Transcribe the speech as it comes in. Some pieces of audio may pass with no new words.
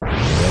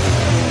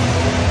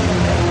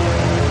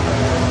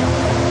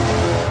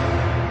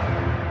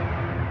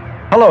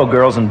Hello,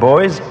 girls and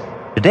boys.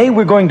 Today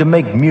we're going to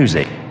make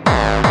music.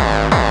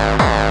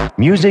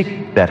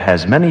 Music that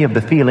has many of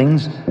the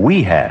feelings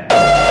we have.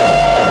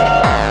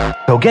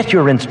 So get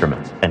your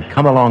instruments and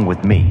come along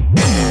with me.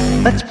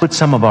 Let's put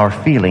some of our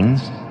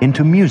feelings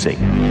into music.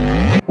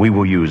 We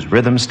will use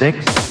rhythm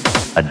sticks,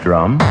 a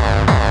drum,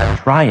 a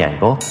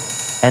triangle,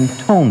 and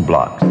tone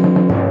blocks.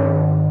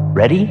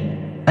 Ready?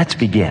 Let's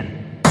begin.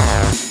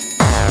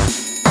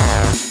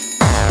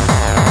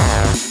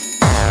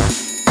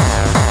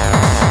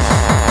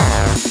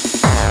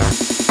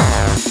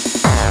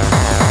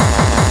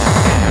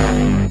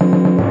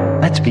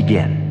 Let's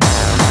begin.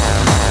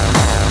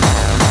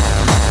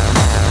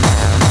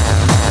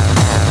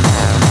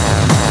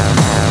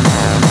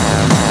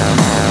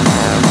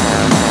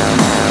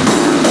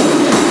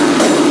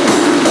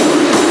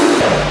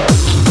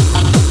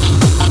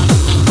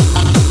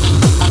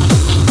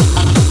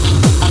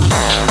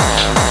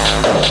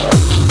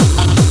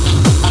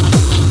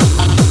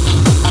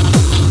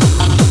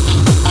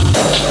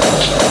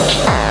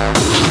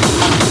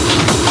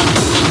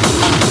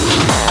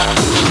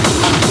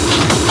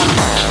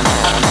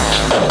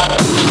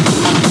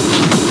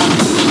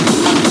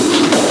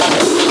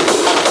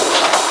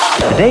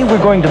 Today we're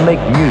going to make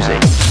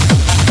music.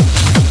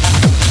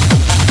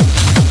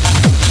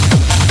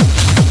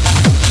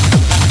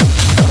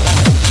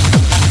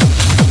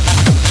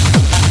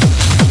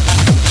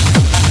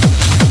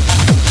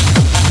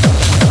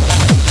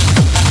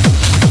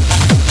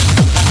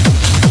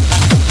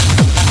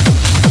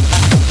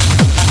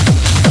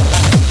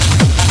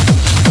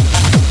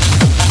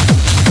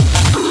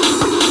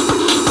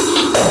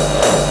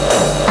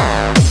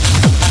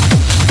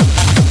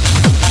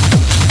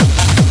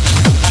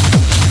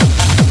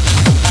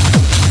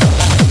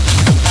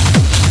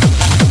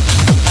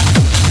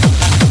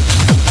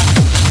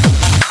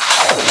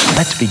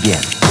 Let's begin.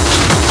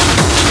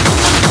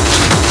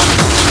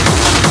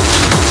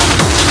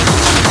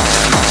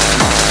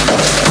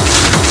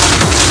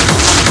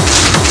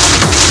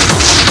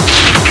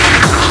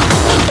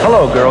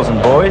 Hello, girls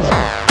and boys.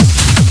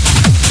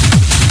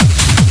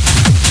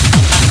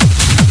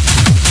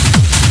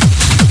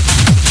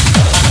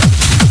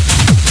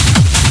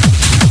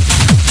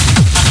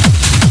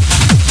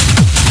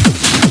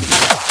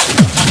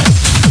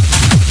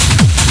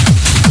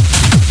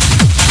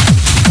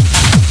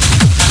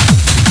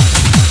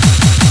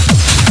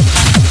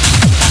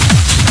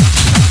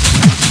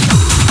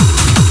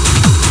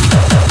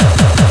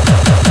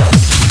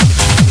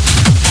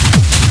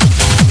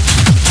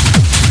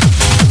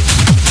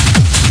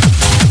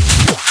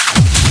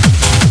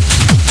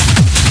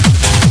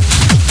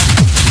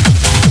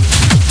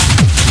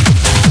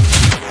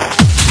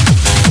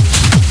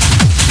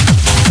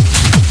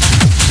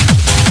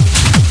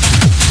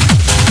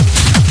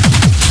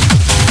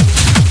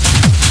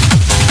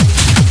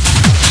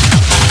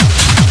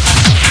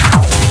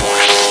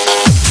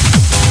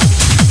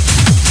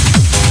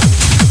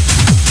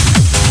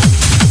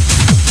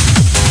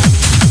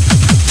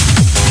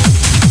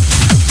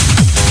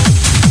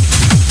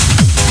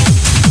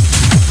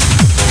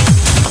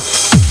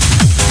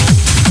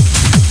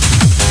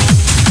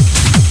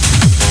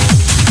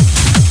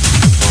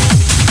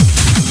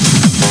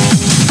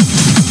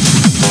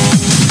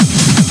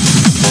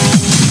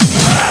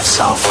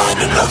 I'll find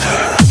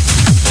another.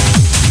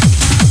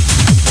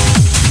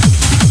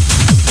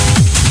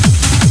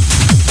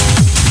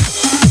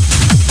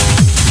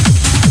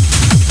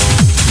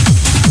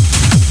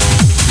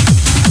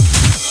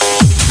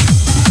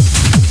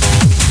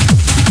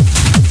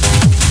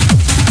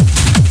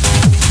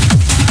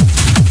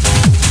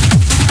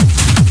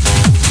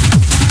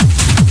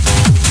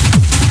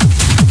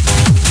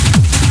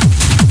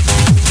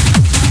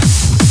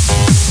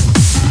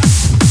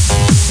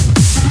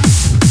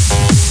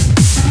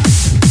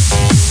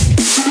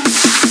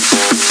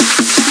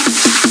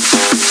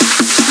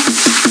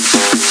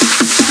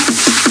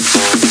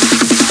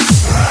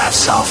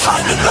 I'll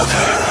find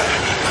another.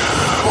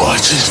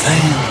 What's his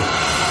name?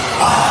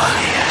 Ah,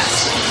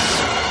 yes.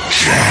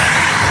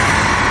 Schranz.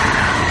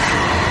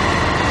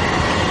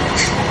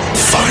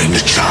 Find a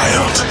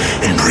child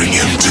and bring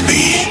him to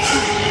me.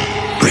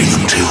 Bring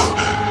him to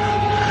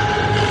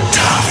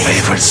our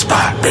favorite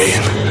spot,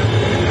 babe.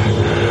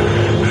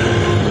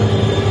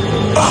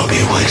 I'll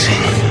be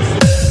waiting.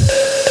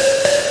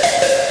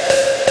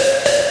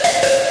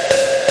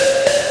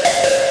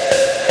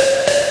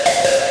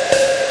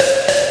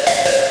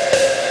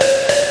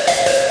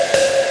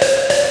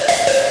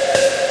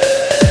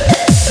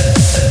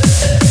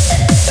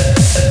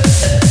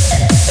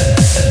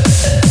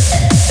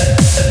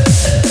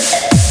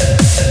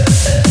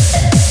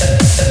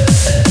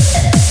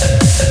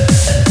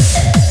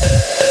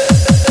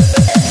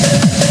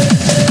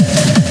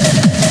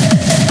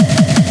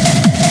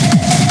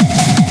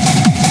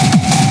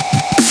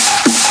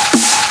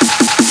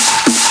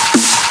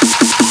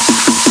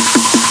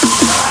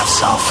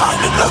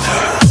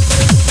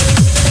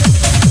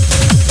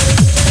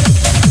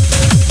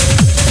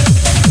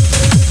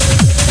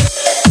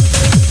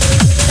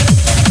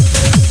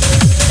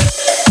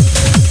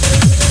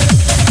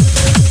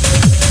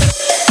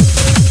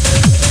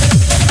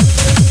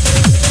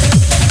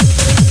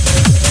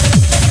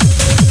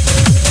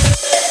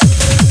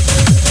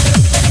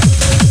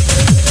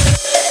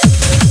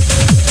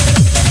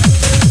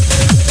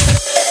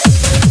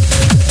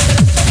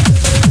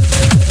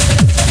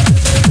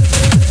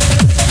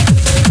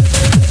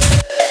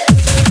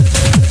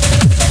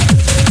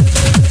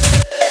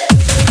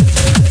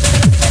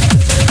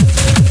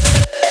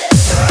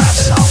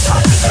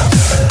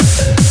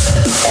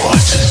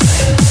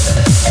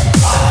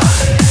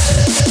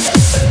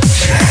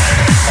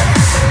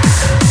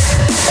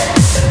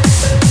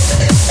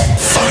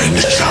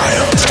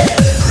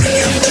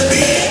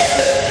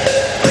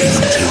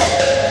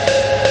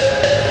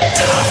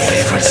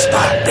 favorite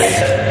spot,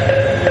 babe.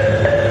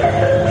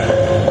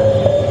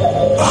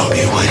 I'll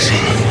be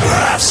waiting.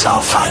 Perhaps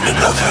I'll find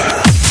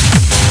another.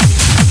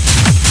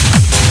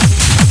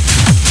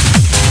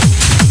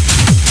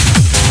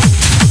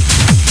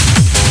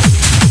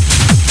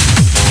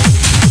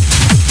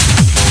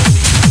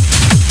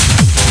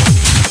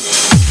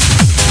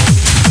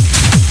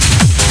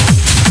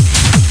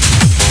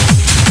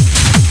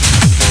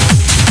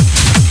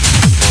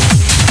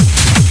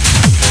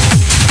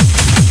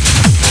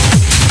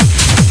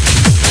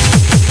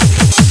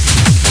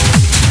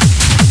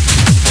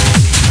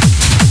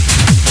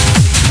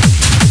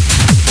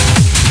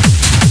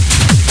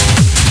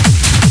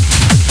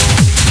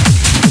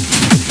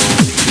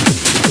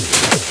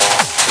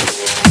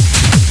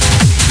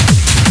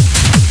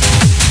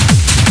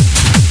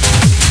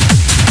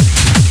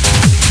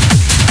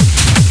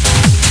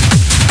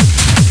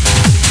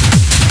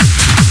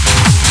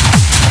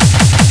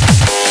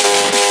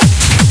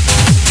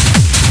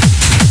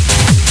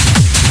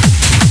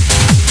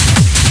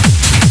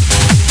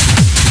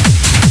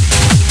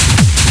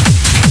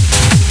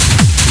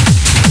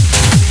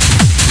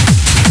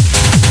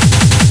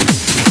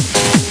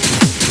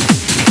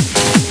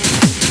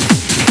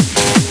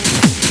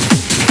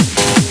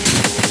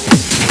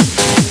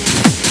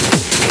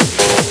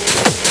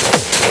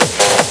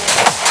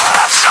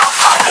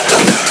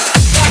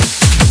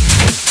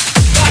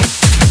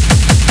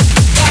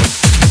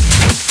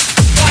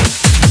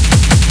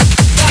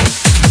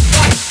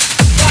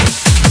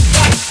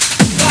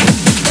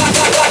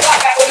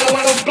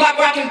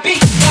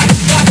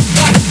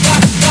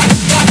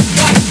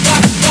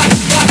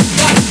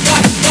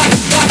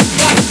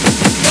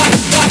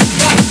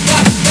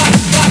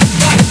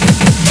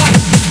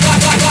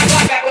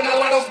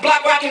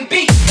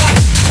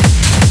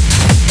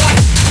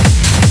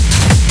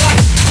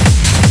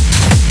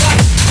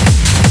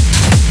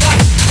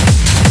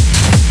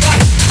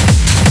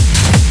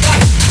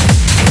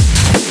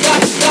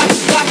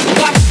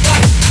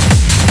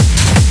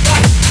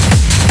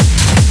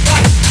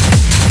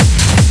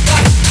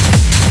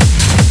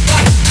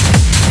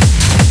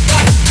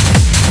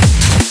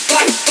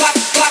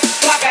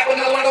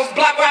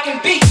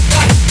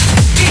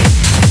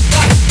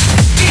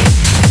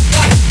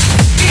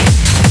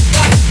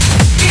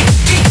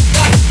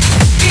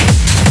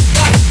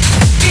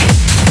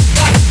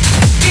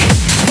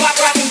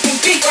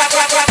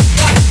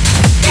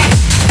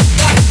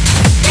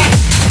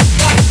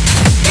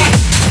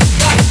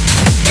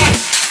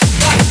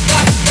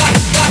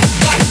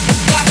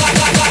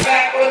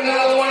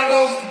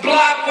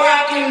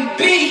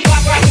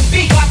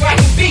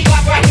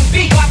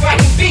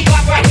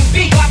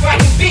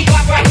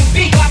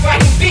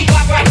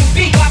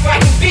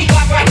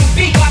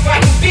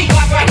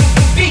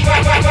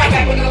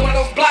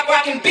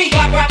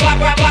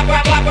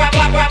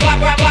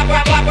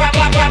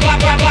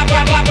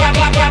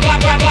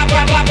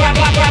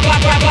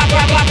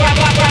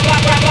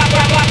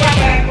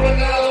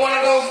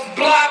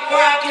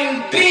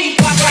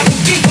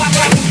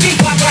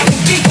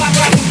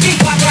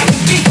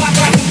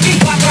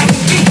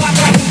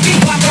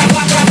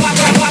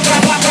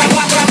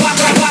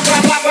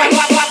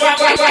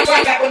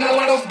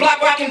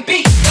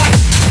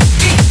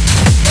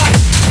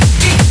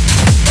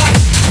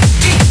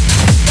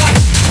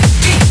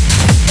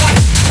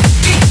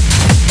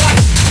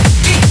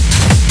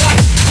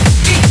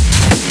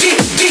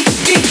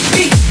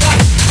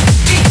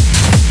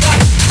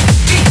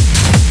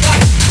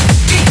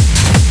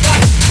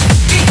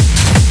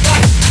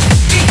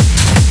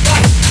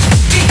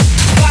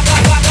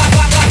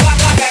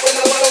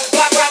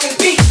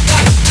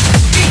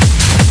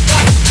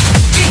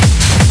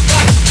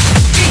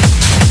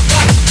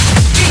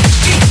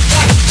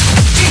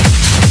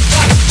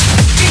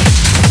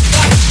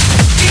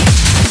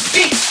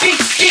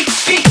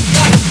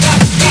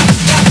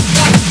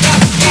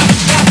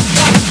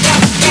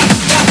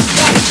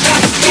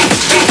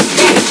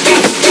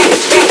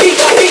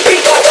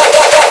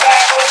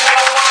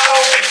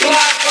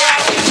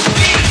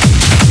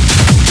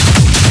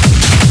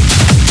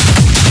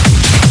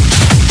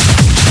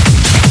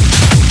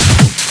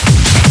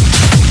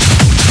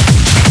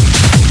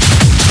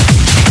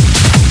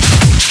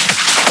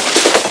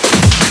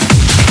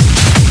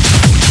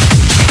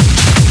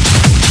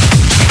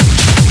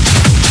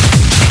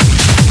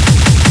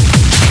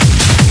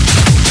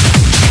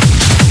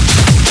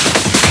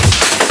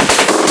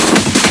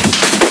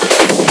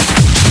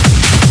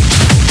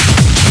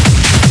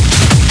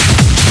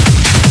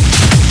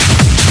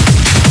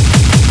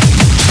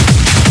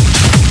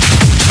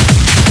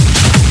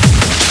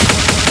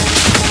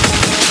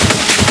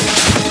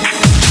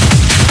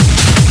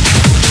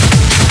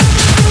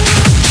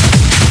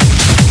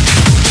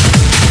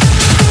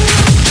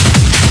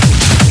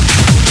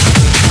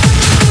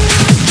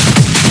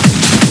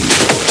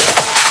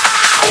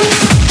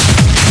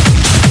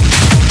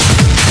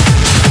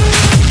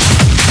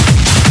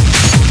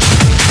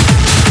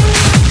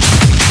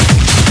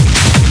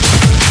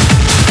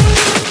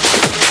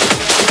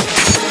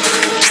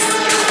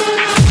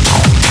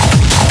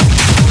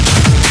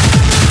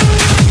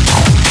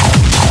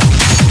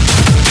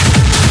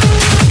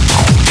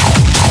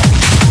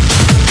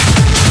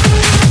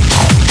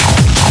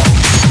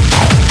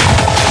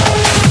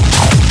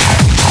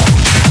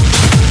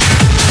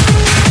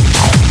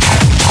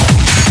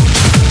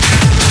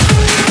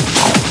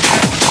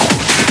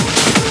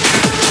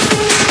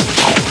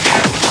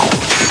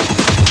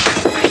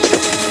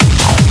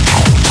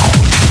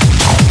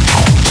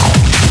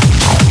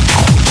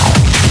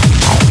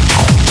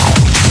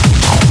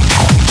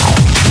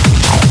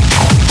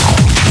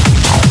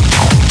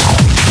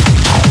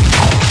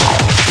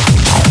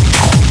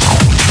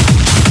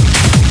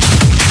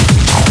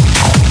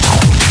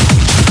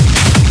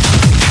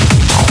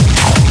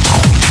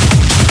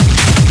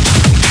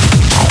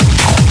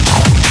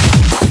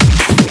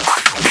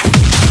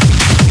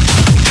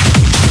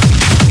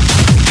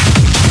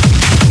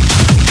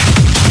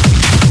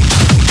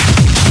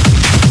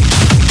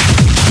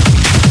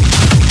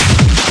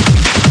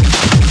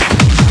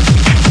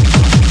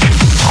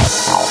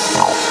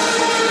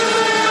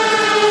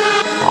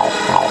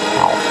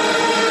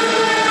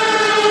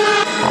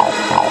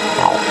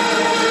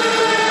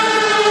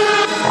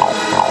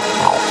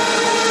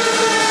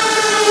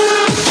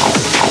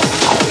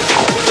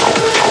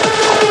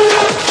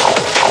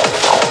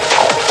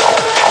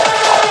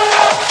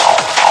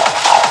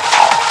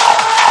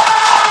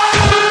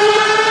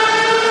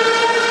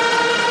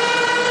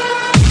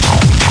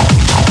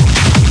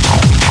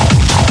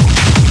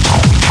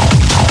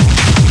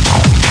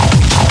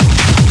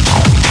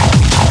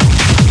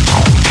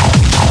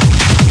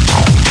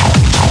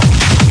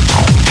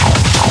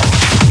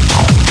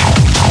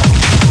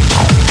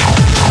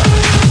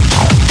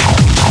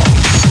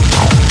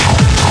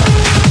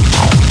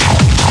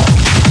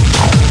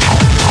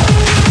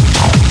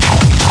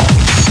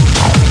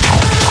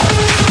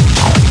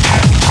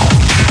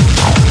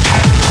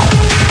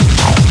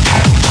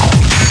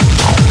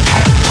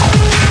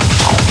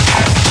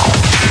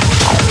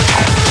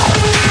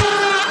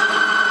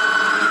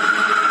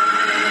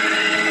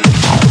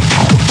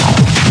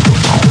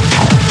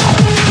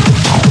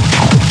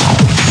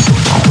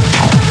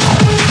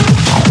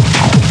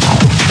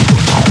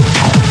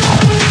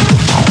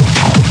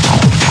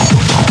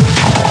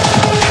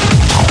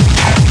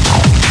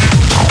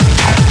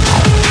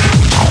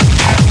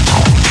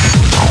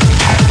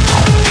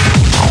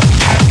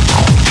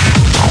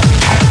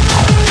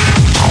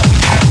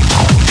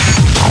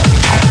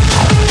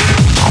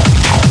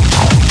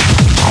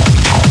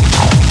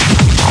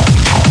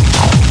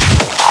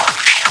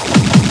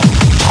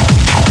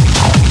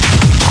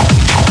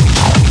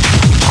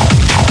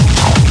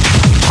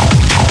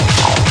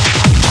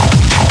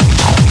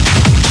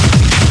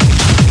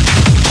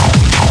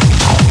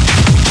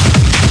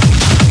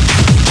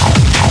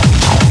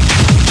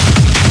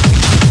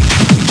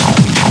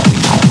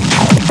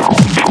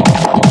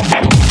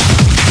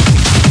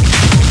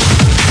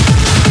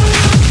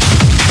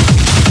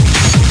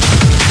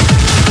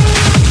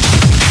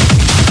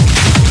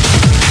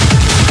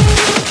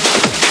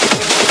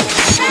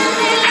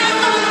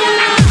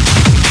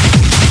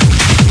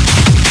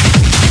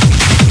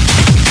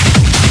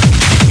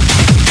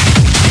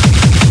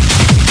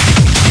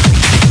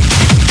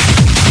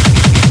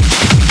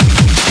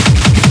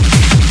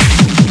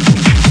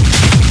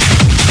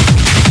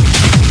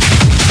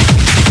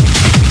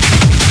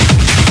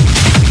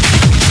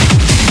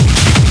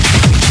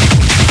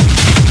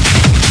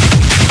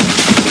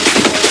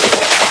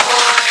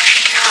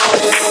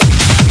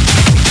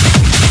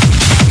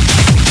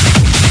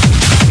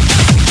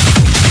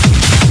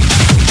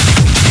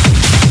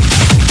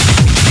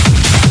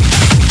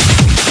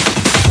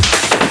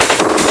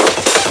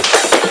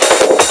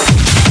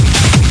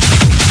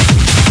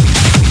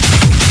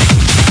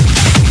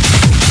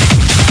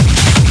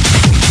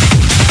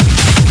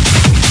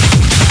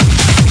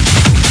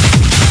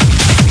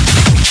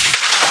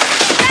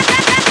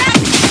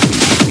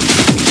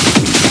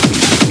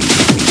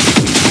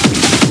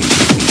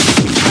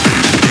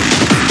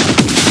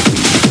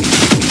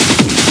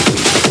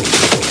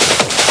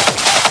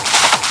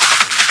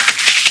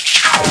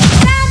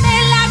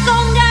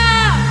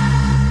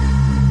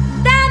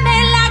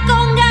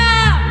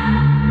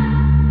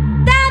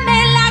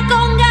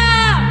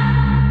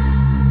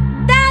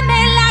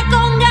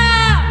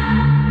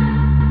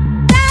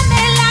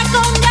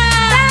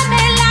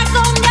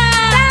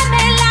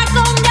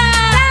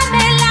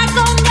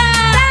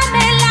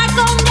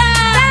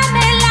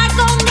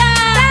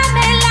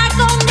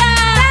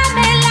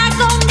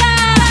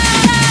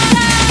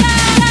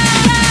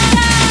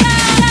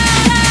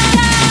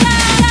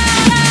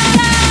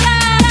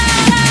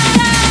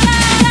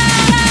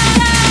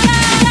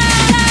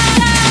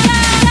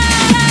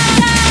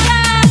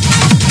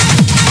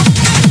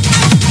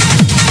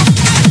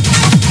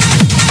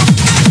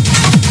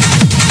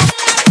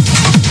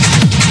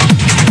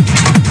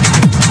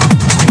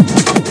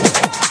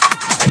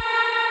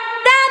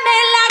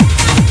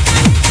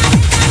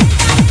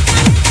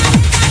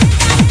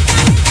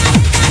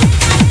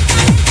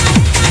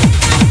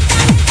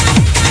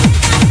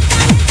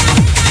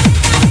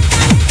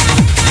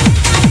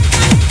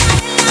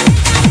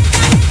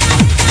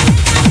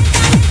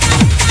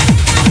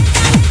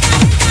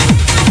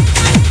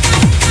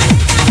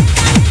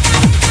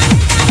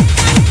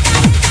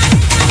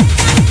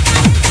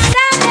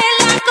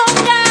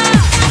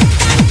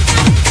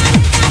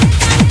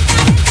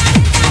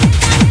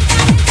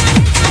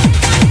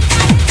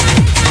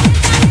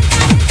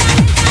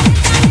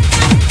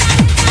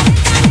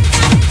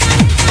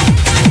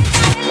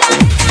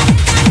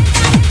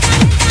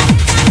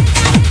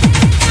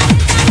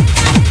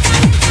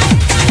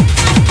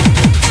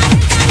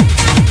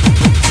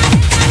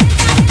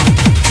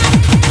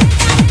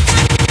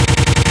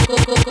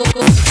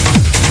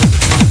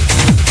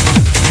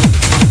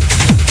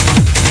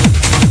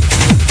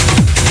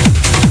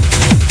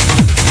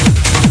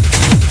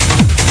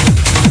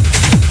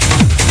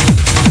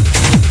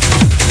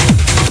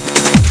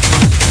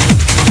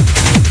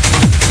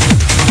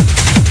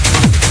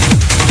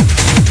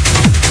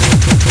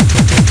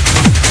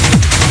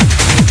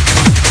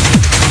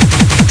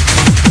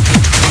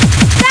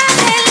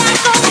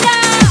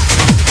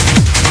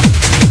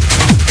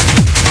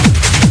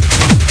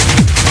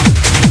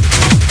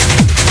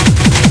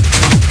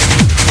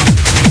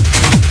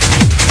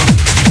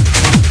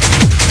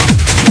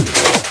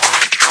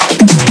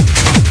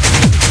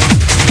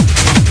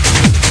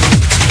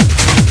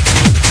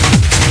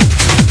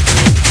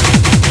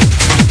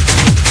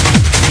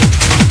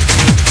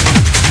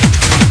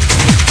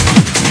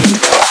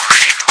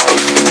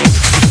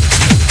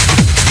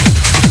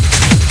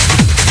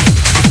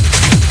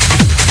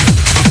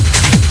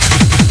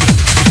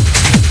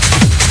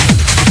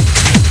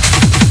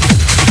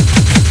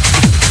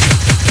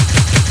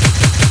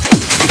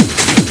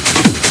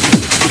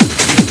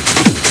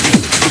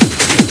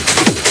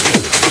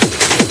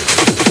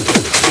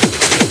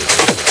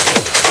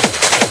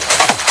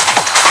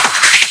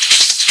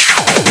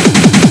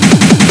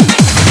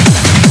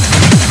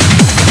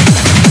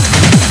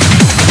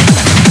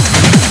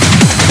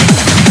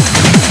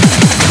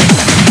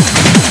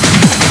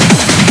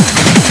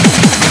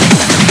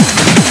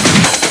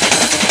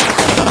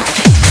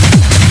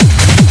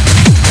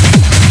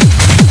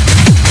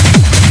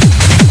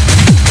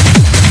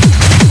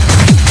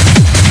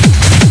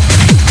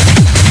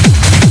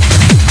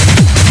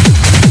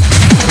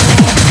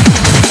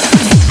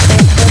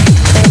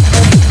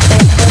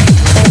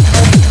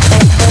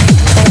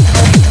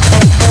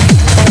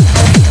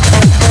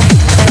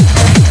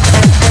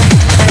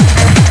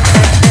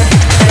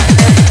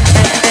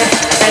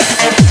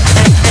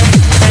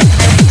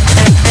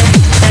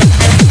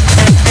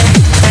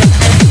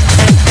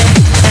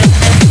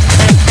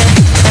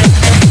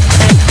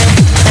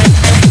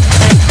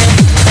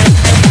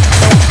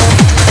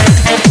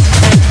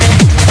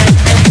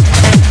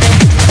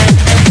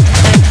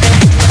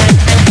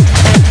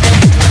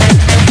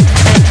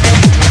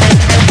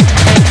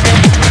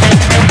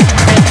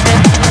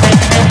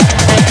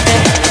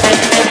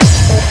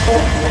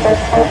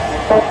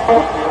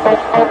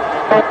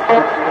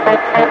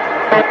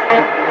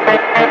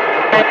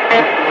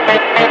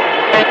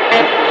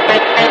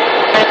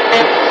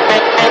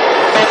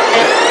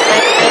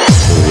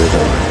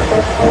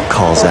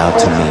 calls out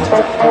to me.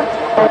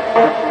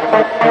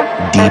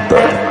 Deeper.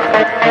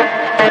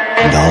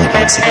 And all at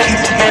once it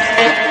came to me.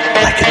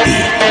 I could be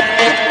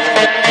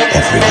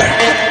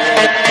everywhere.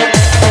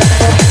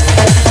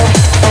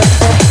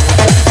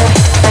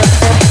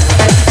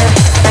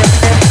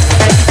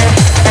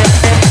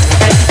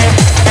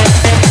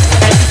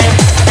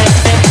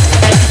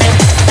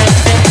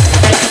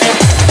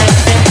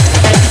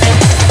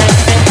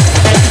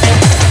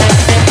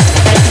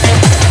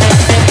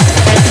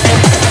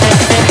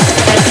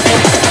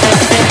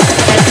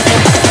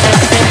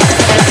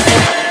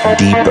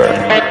 Deeper.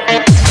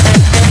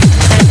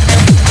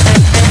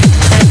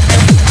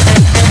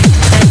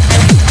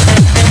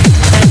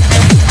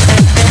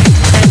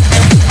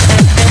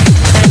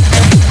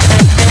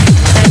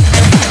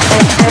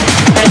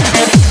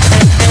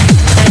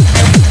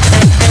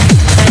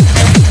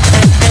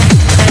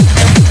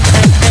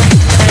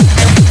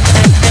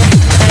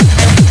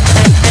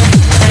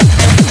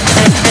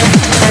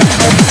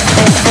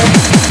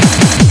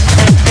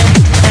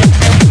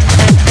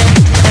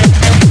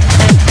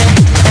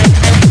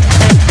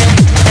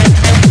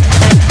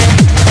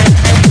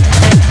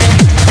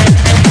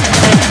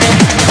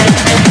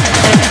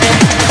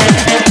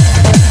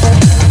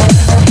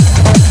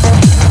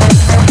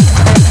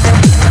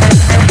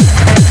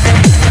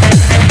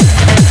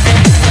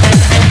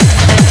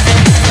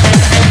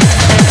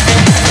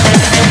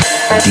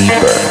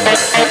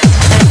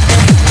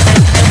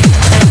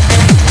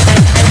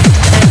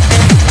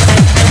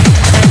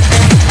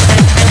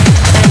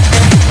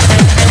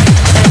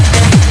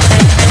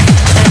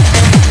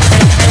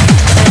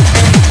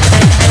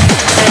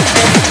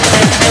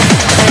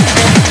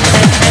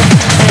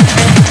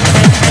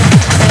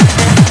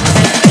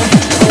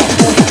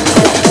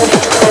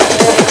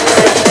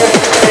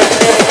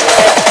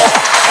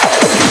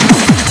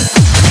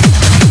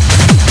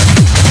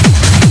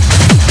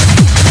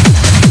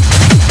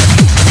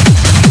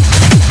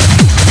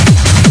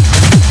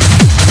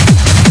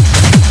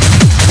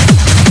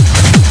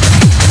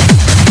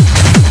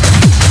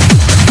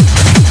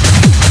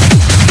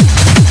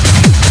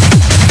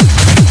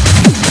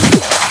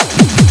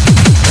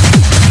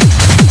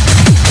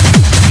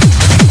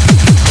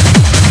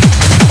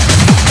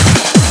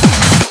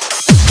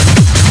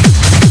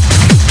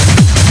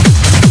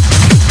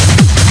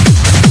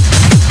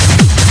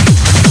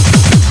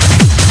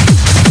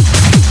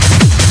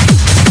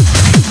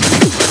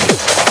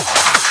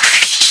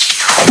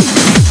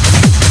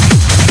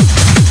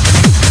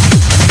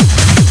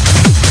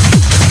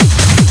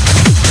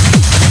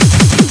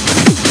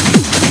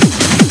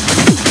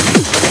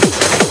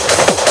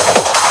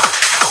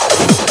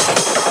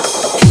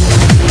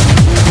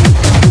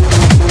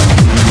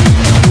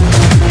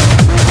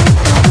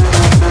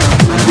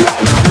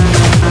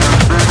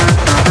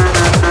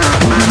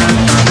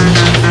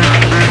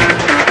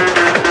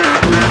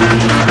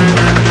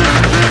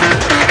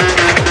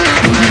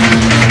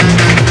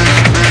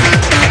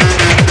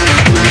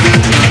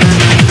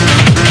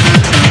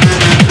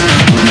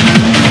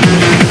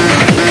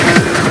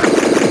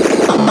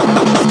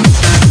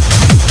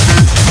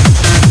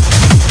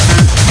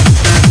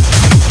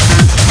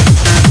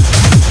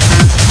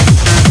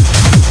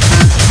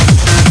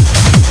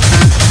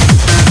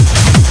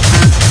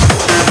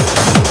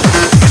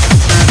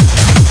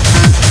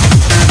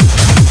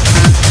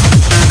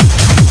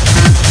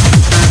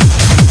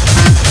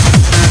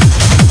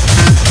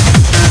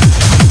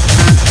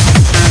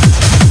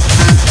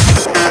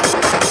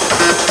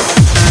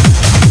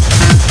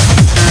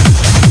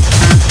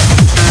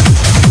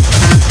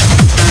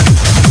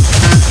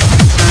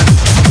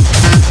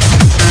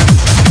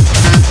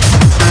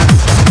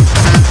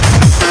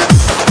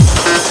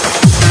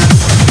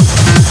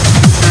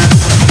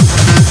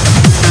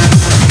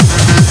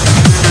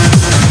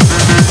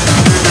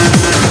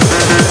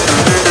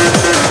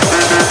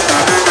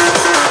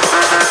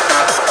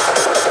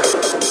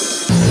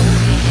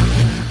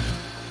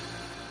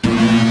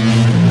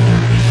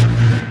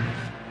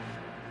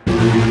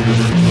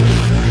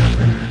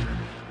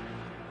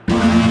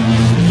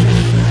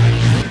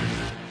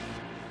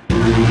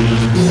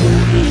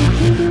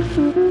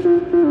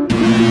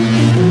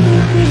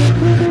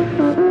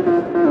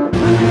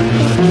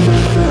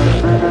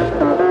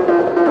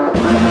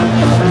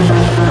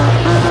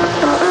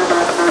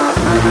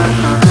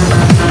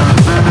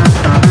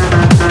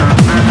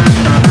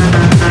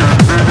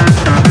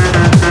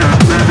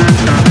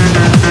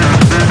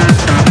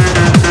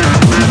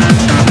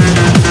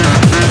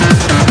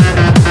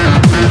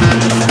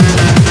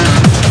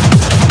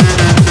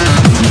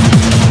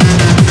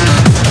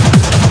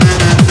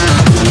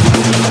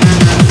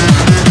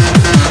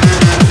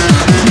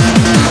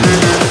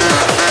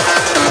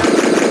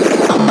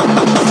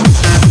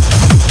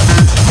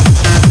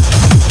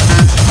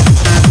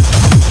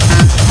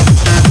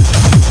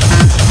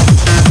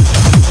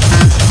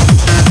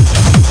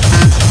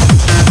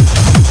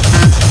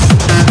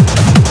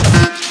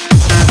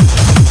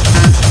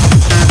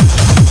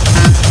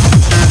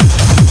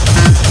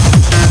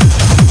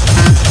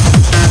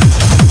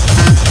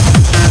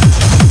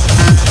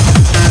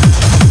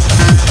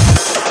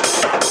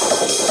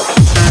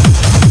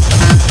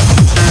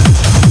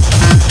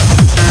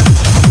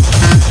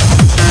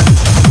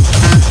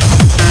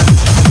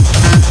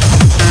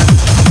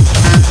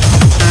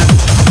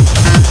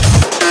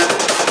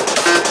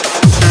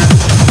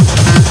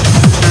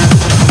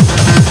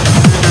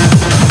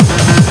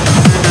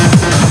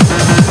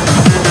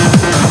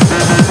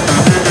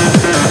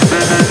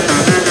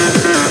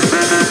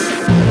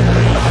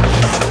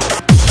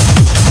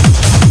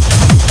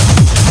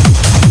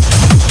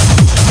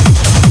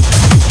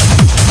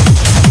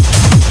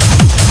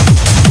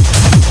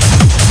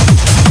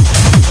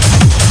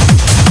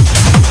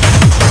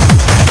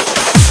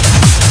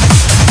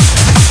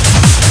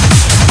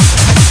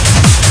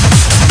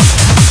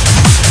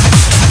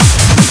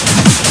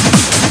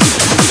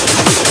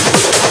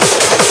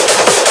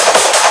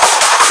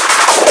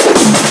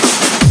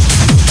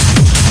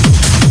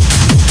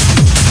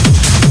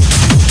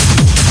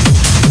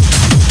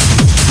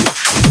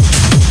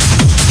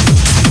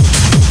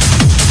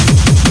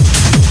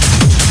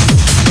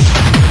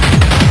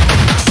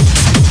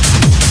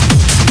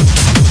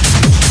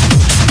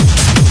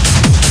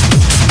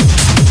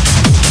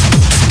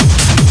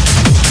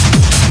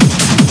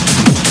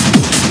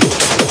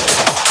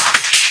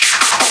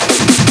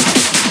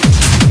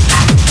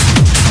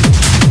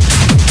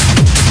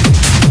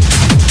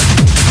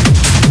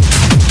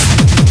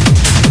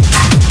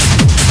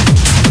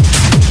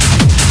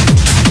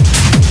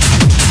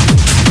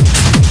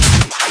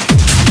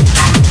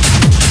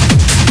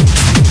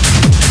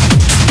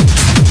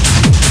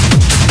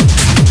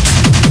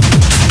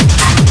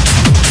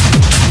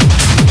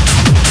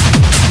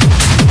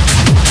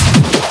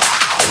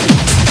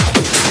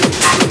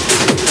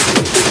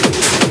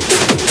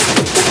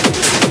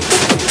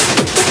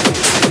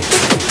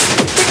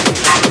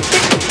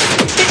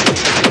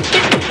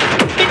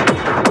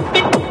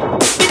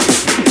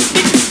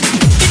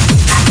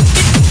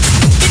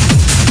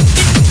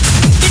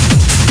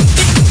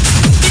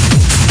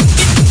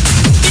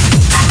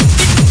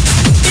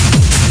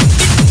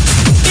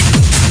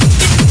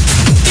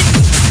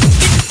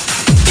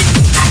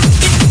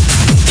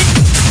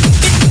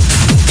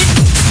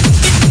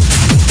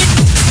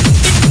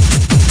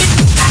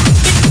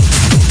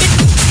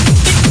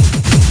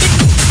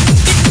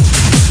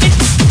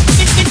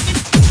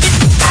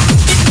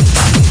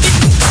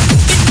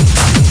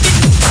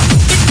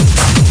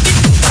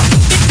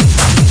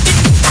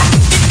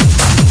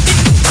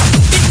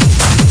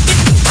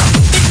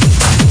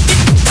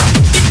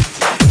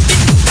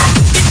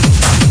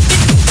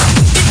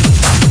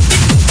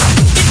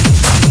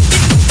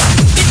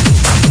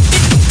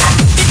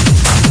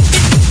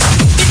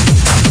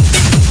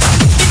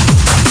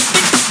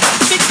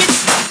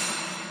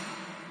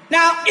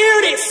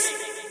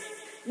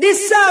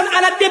 sound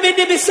and a dibby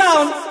dibby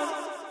sound.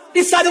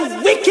 This are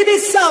the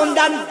wickedest sound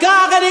and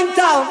gargle in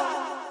town.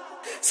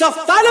 So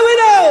follow it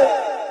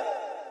out.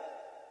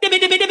 Dibby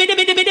dibby dibby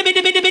dibby dibby dibby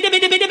dibby dibby dibby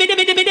dibby dibby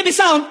dibby dibby dibby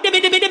sound. Dibby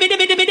dibby dibby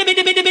dibby dibby dibby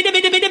dibby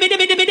dibby dibby dibby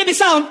dibby dibby dibby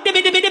sound.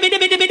 Dibby dibby dibby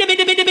dibby dibby dibby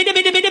dibby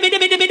dibby dibby dibby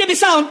dibby dibby dibby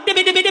sound.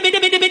 Dibby dibby dibby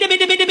dibby dibby dibby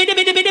dibby dibby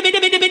dibby dibby dibby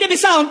dibby dibby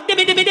sound. Dibby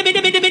dibby dibby dibby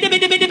dibby dibby dibby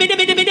dibby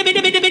dibby dibby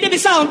dibby dibby dibby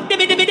sound.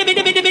 Dibby dibby dibby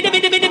dibby dibby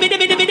dibby dibby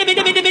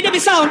dibby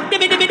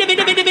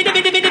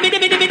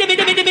dibby dibby dibby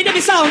dibby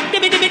dibby sound.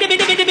 Dibby dibby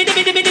dibby dibby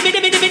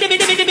dibby dibby dibby dibby dibby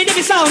dibby dibby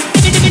dibby sound.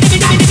 Dibby dibby dibby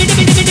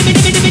dibby dibby dibby dibby dibby dibby dibby dibby dibby sound. Dibby dibby dibby dibby dibby dibby dibby dibby dibby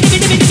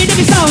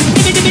dibby sound.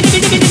 Dibby dibby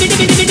dibby dibby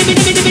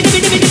dibby dibby dibby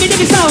dibby dibby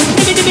dibby sound.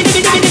 Dibby dibby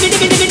dibby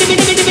dibby dibby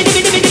dibby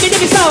dibby dibby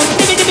dibby sound.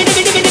 Dibby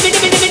dibby dibby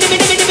dibby dibby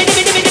dibby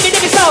dibby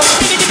dibby sound.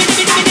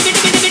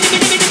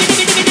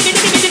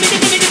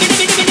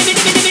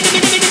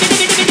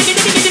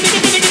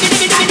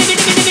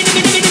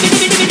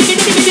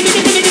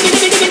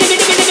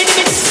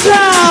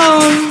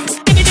 Sound.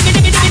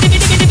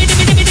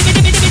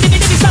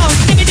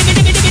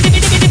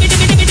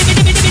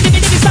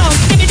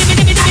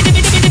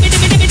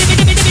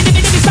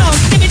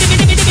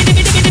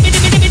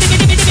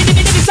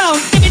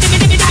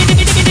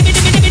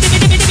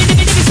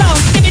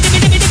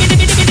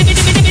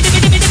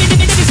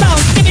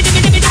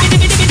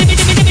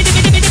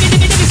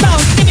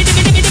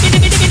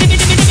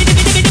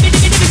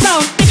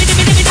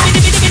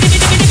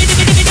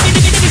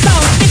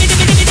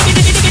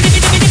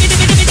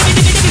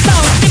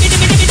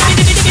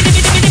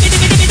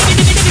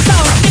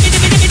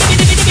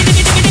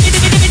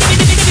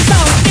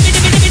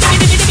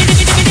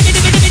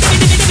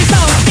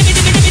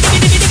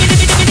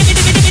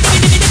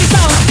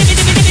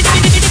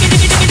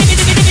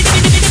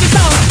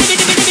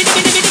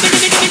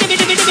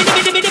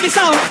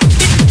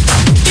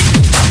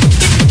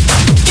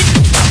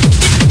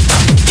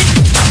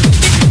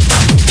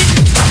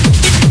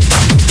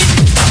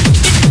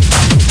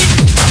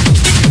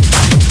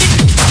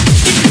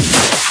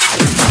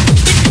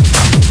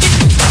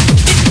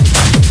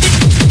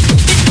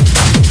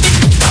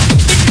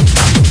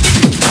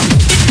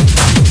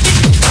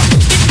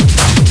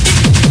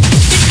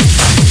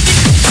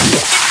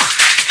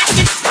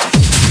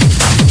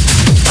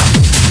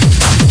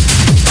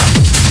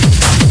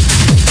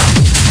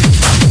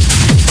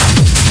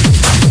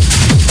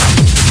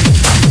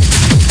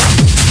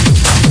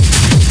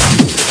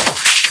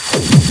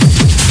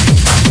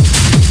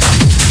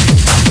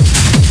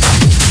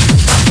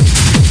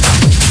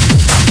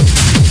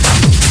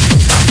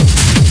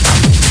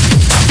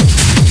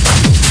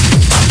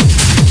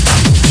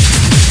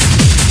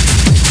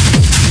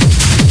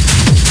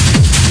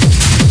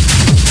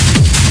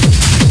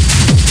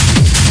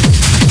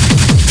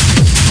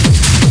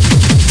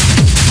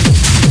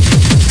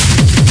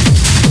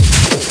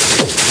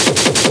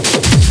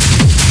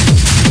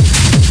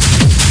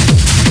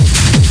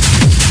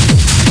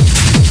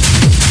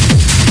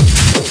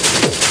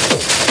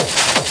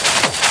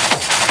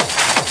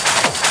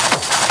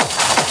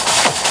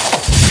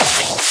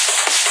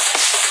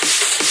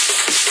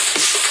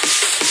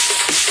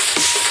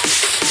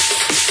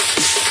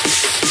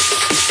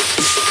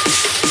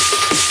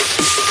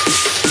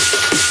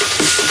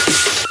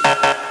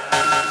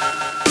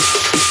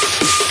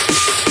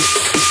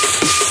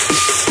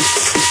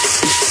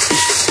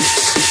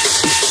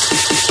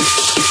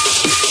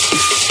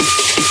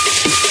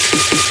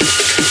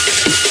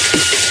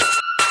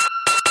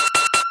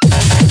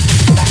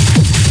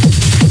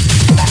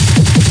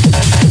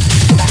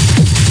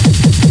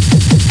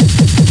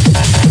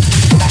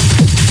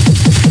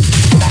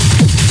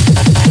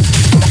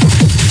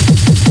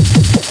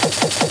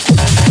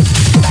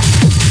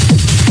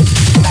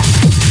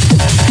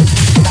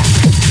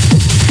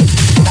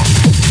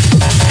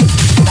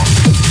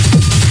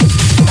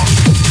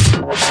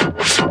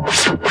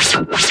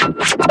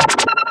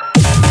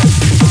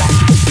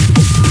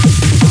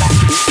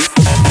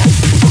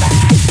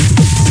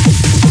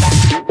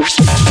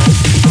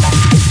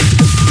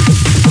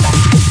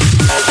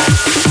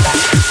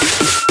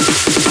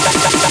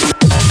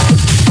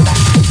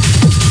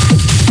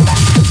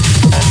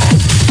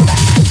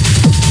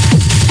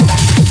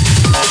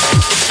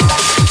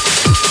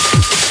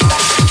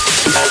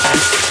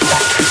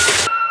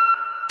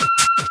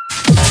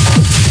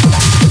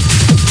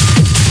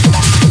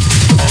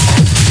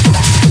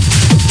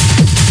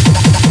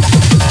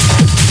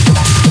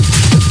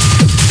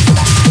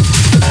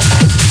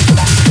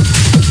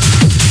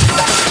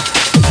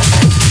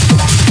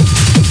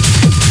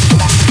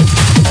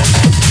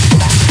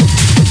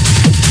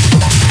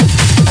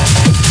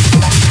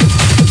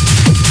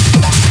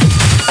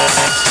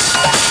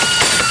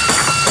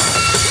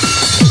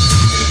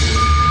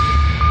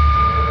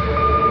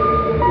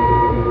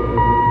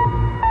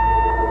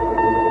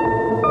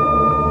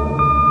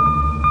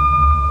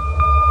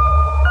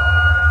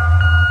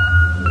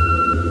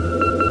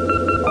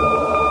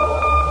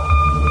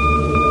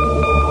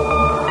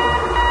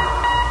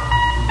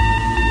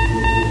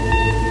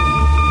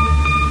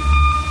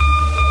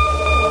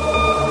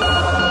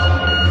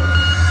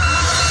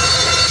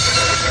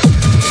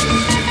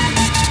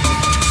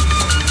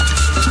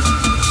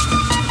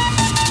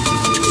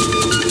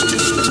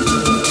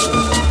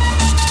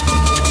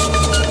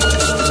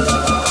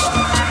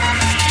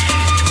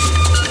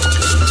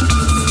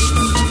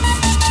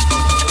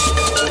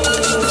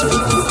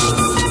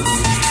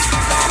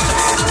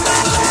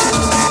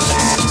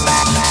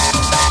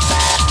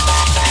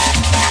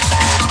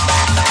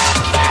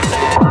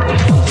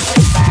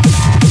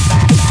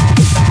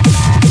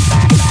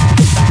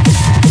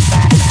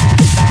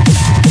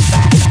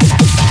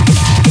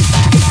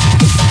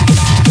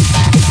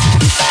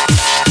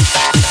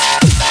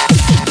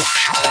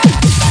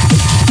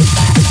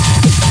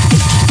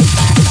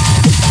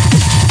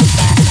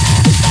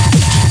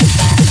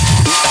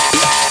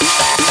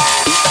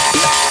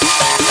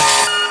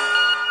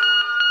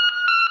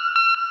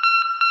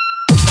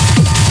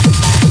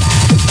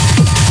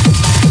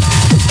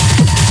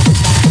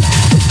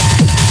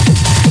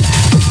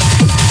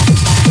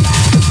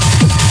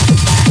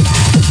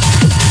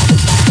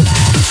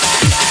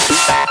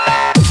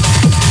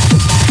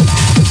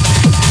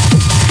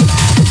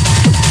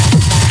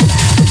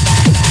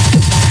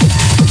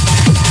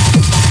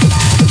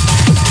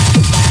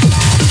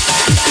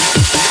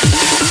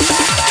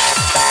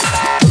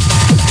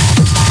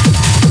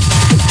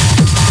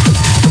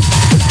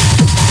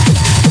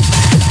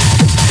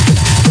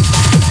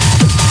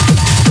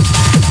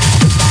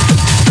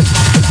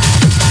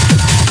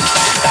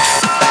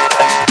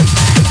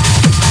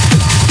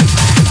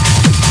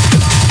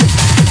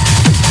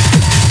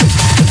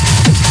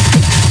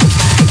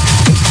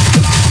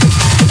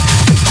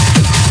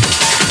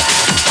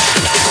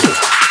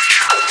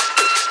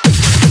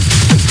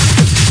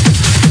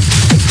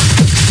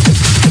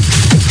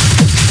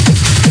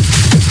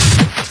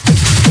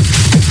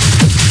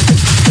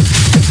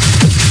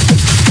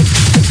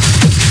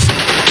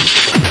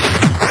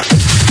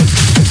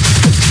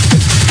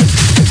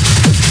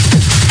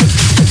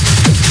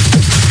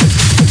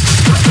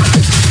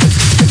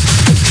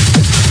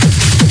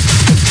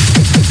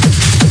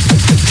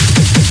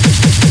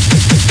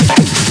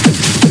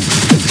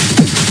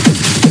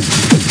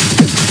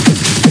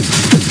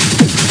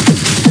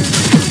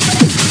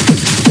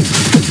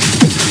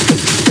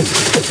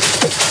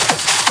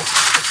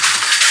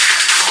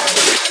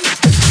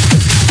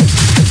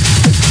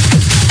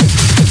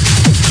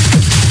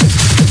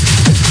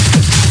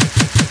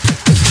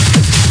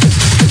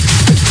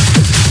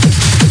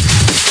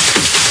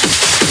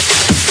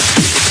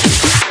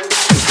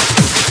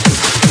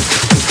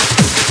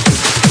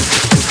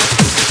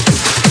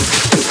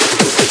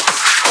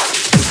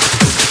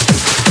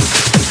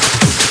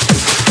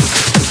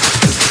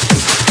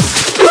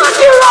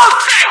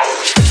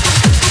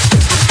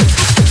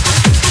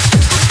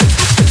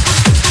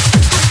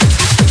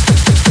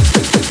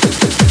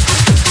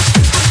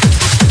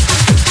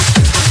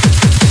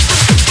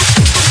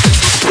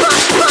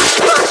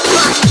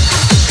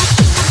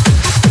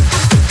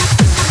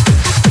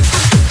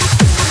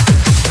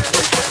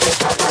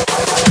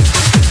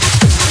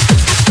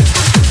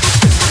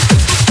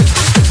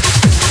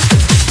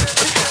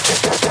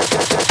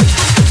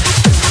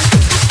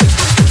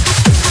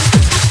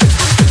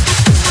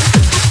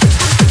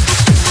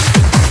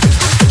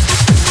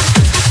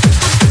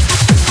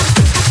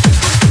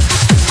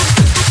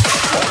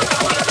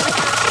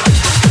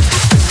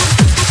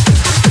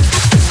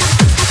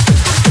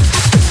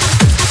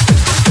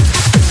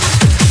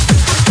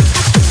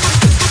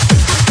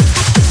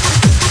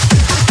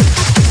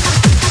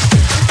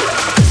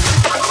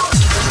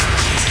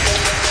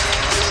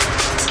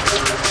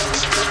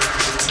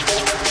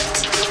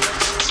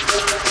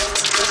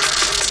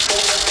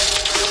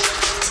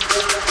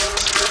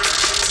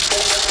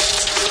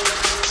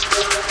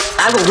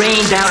 I will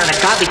rain down on a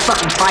godly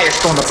fucking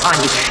firestorm upon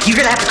you. You're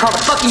gonna have to call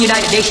the fucking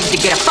United Nations to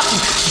get a fucking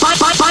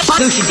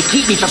solution to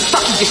keep me from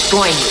fucking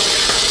destroying you.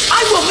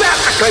 I will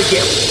massacre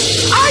you.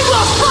 I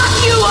will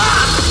fuck you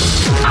up.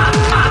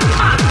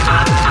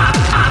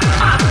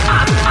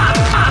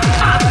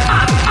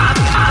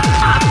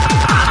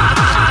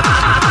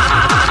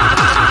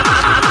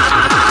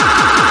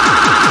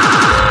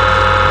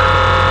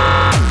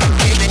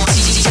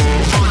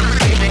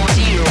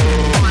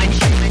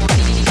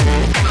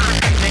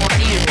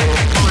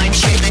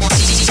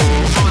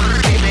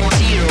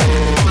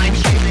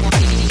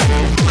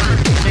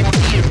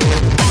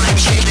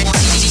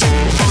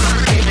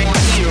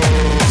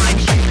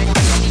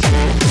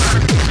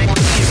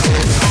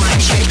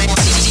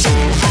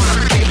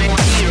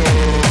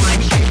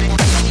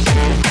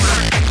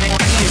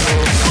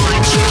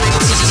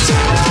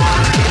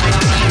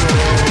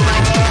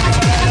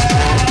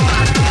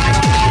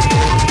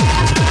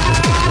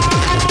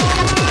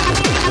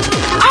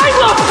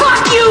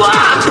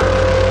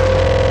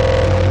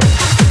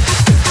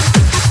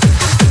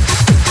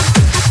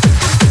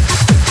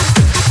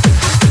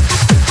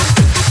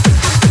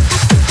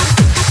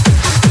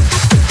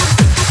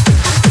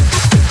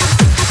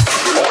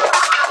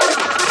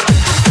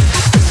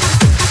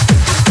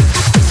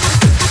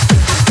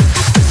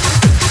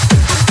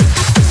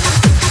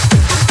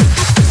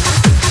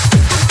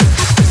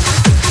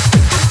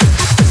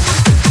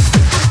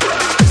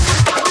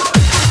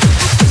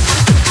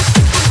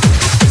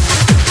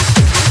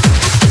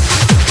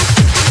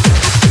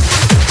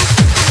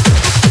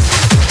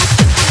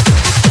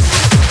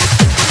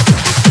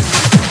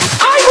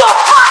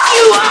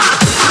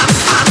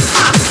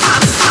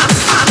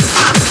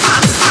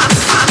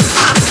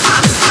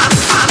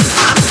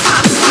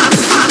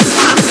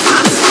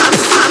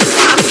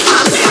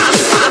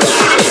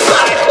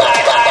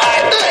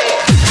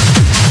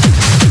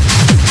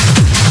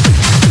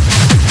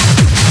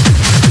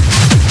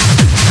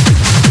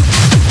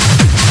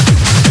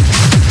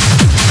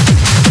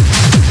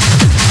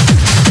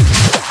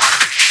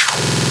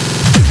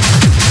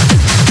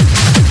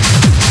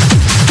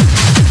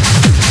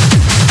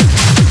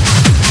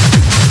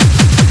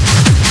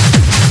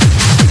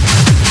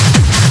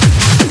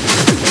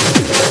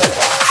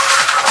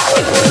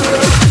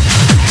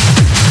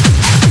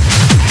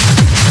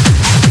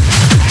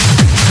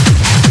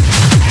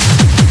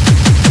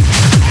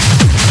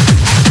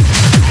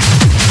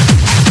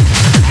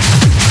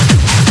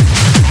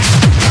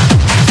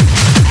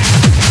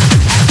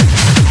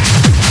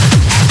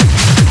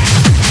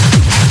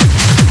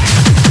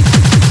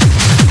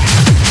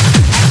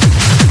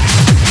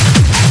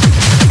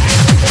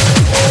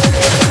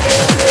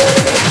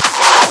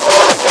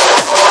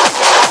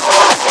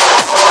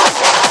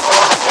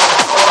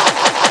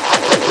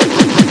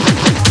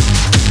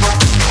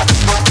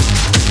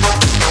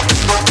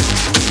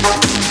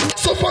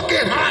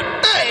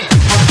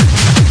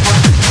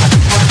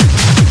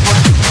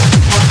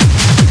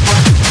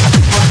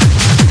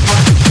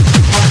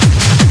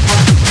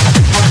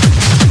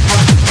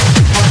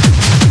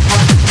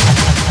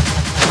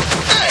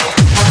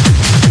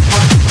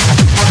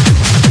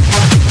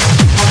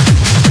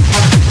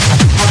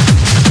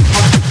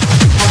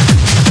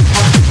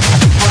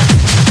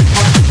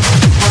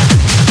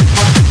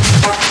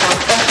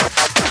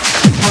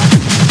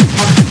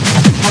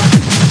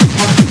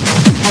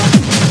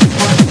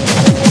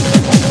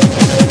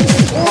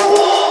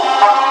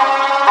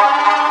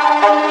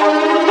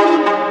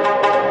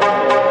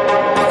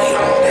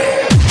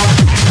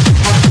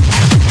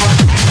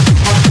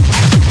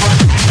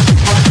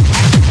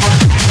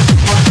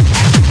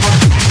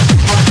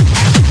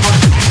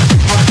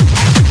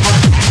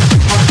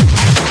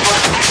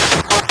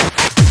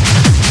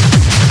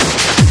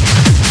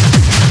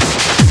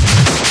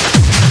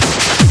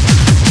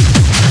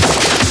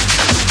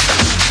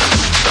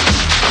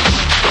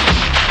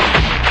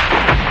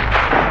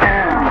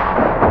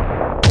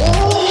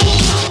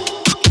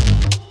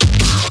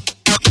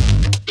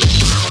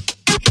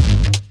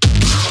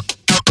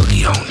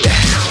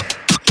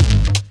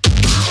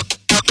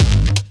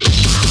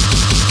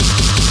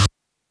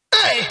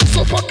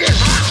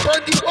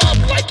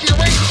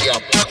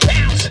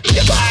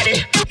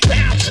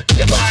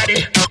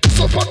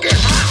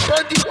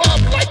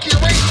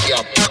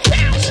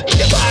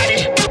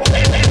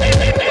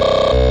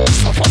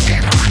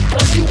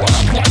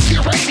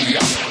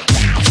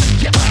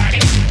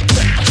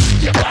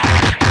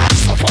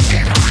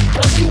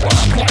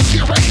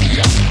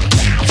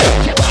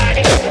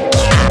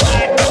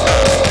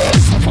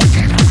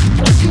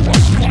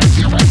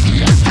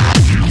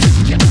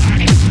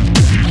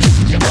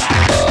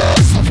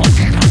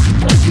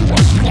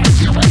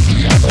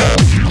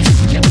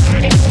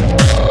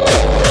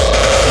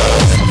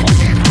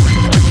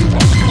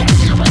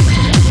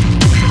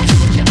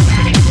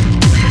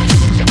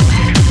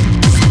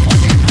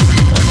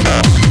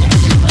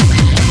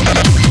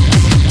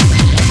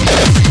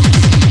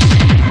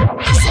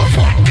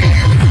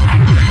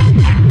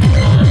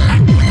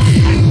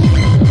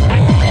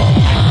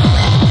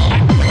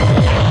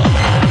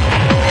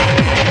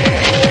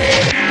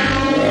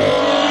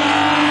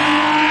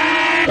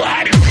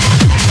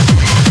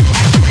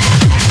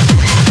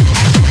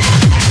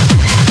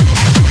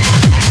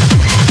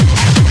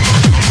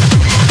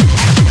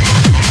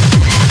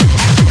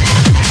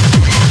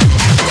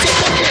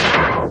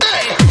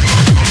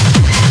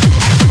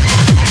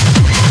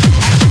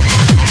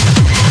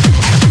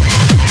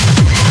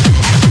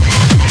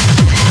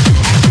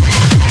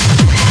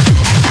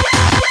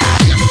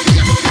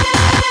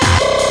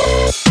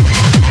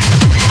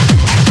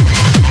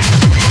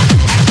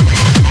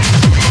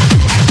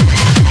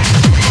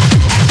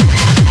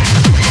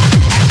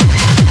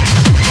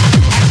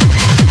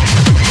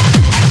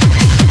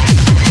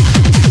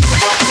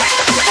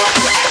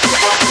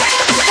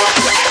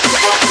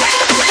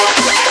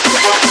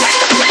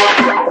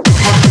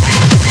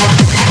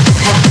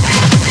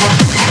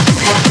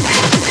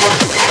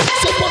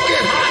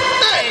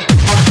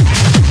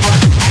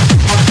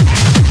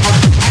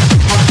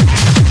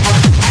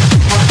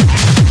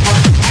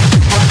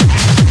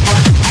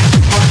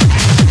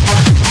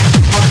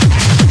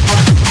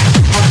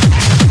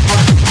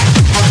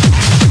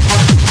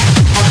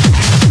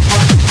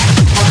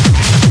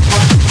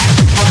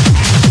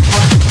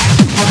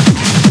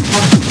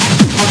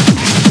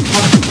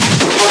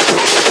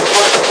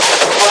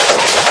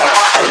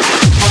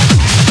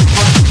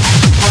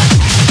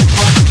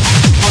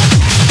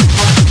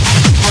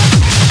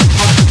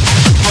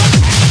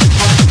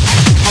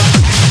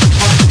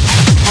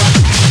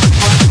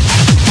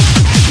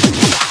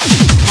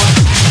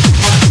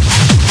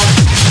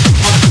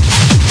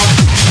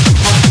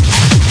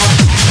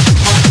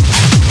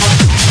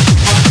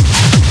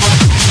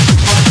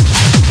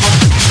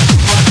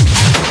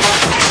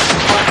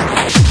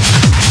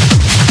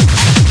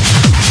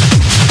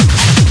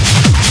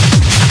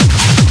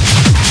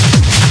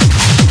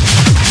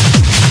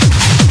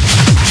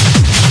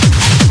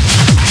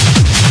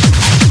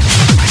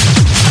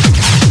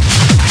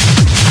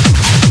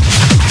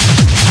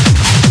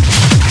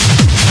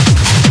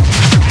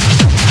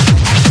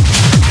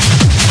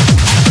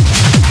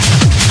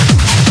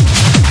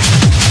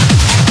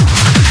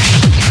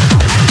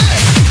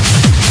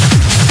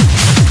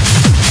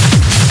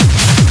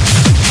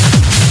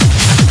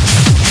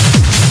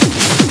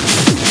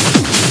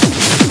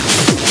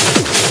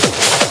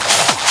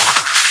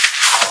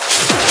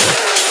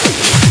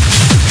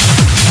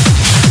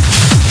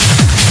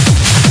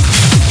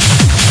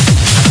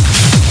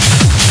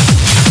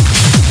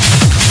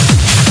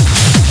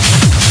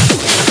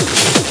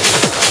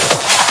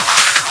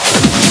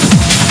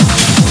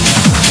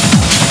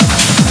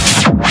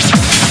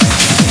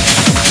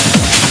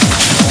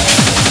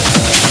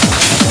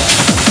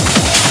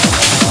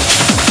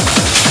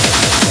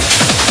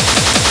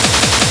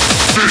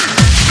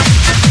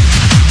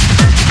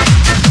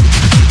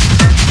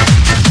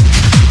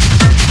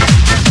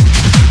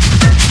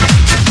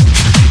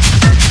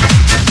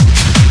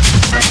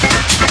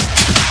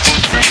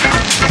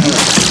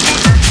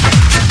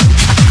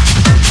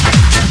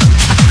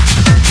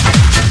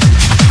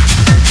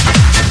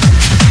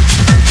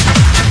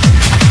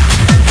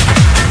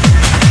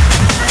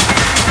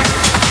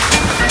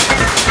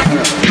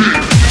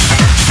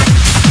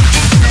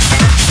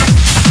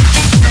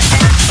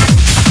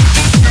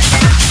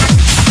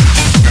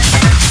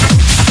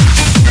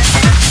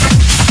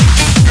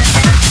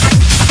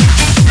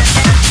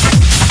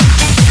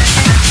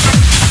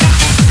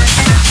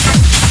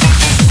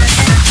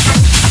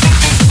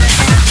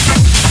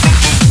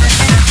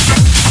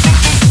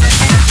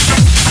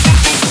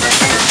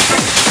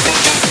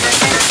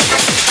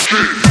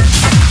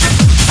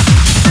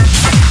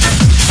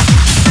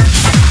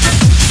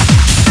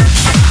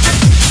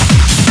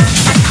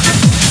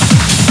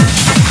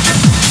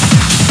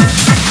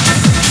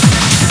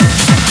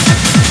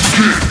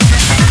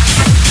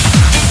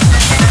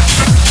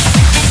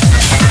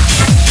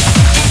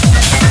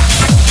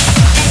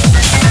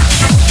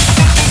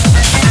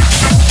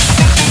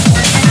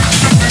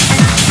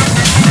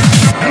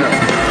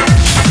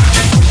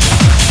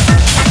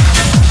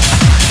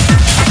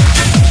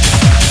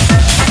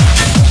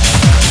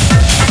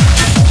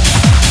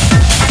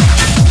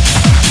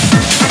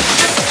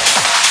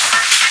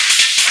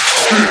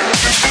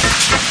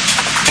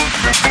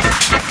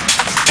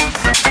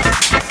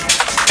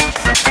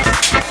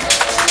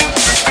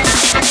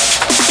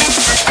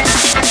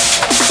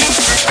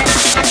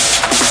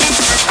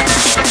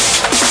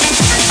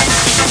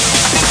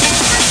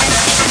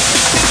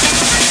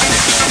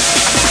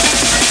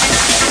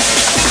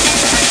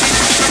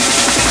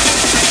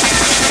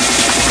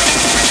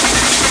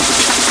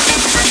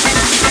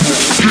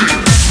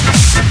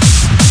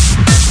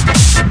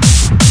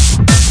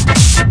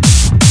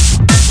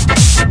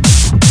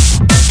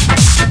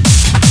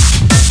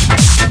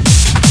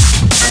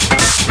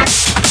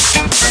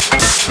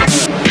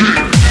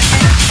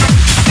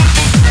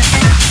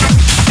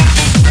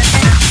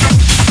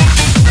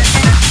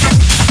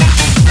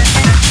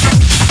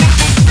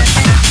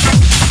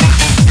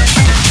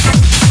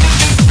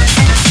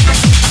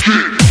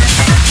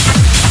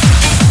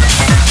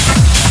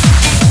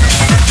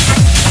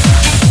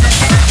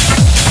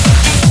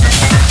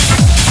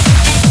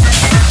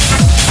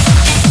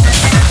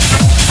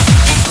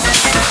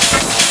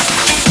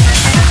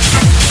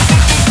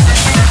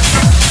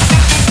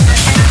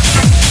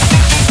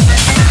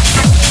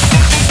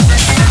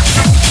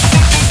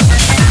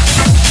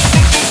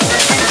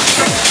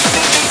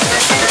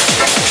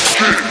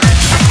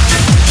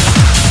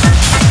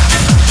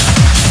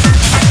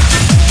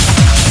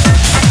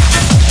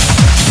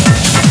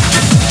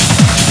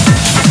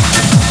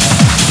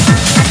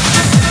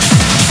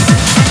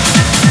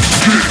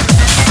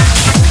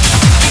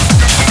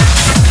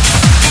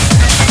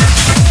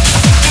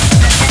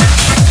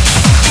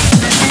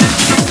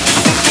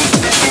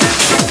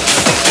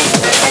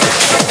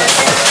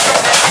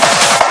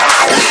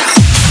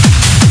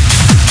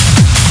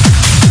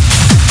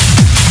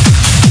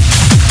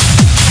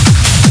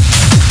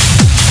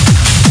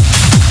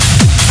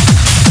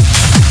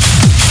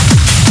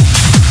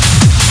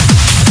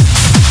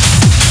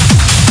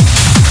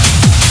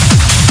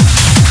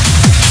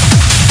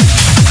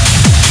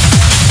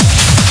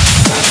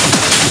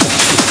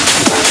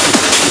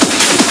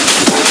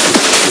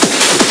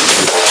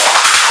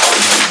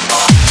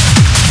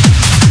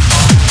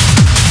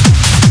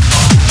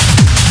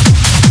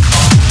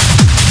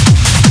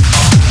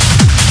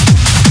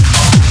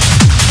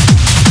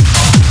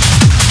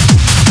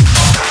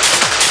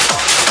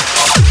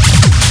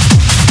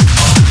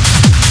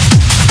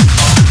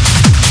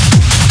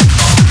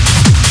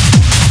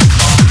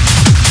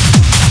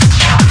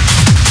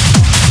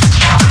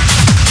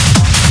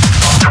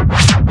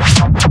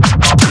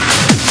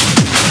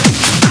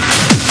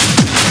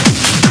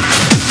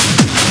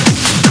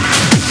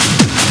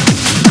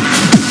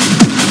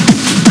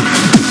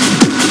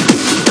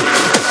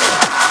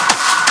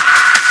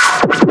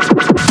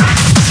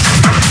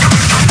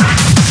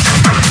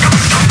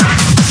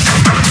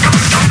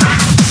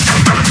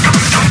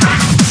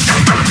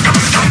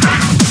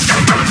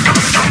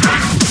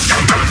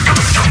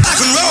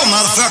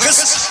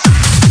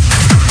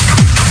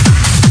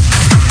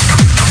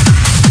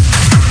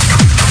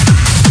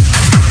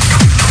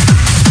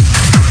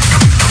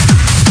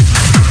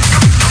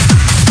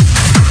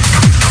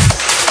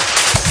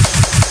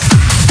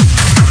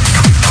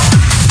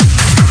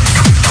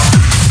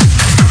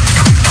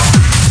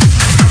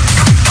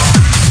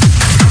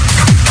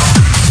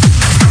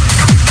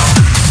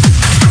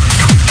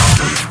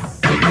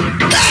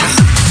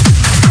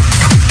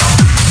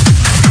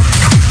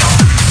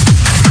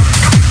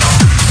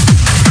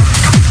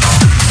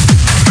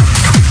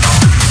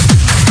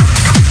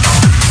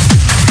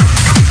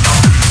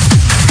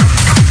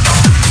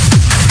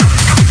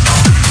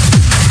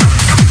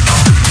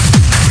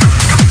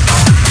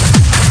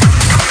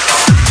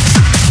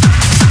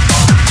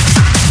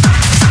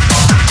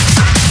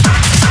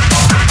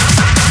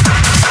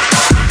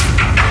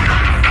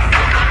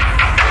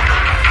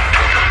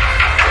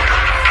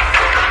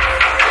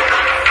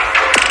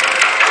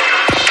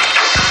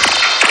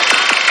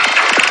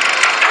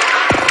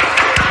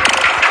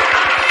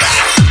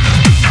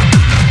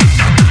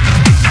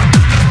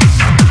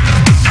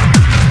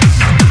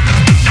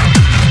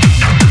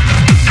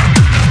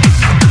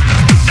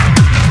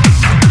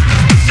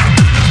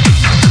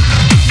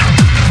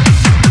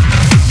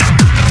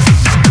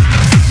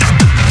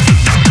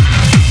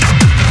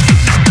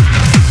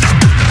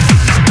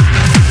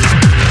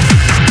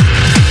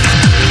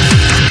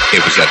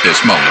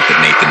 this moment that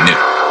Nathan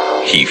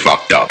knew he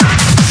fucked up.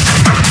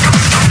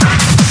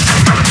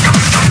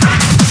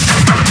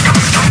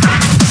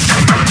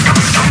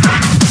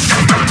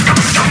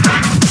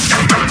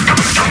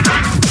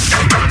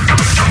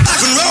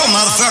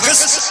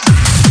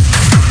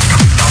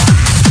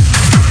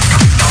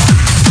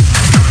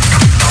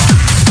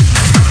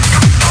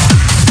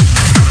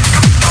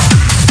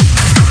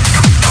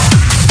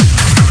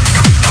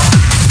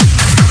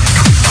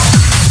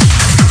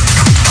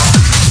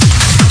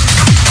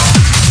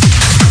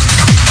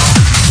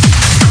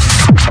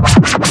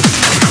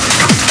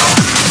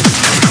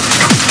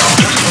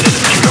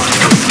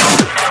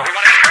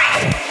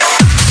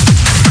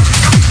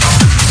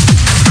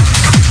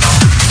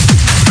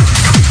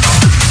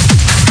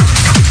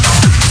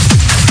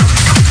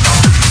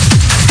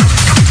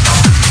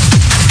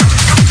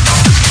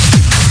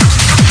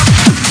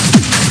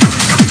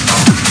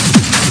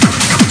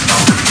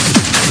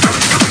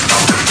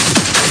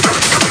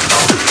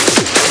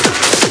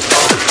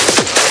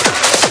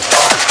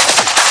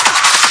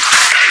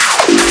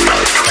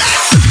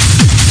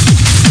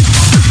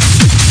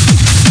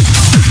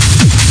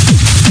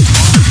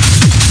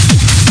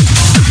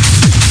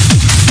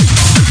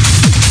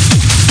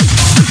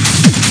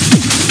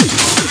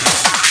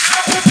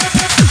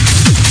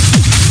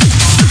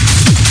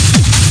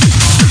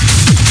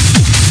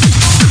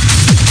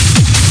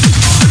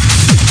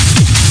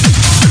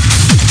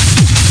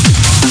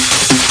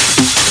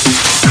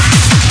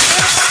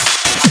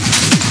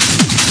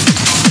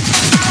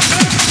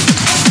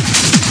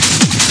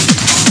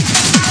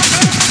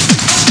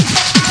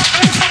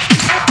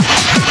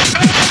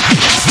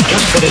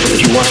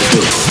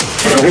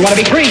 We want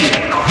to be free.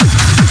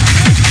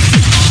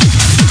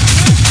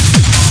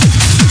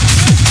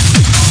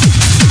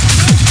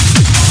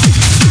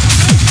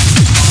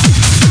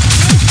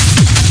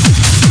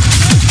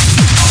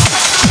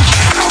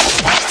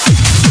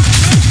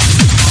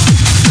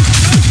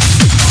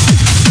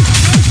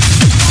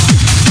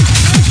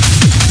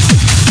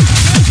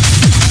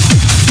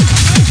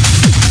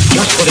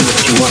 Just what is it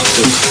that you want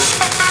to do?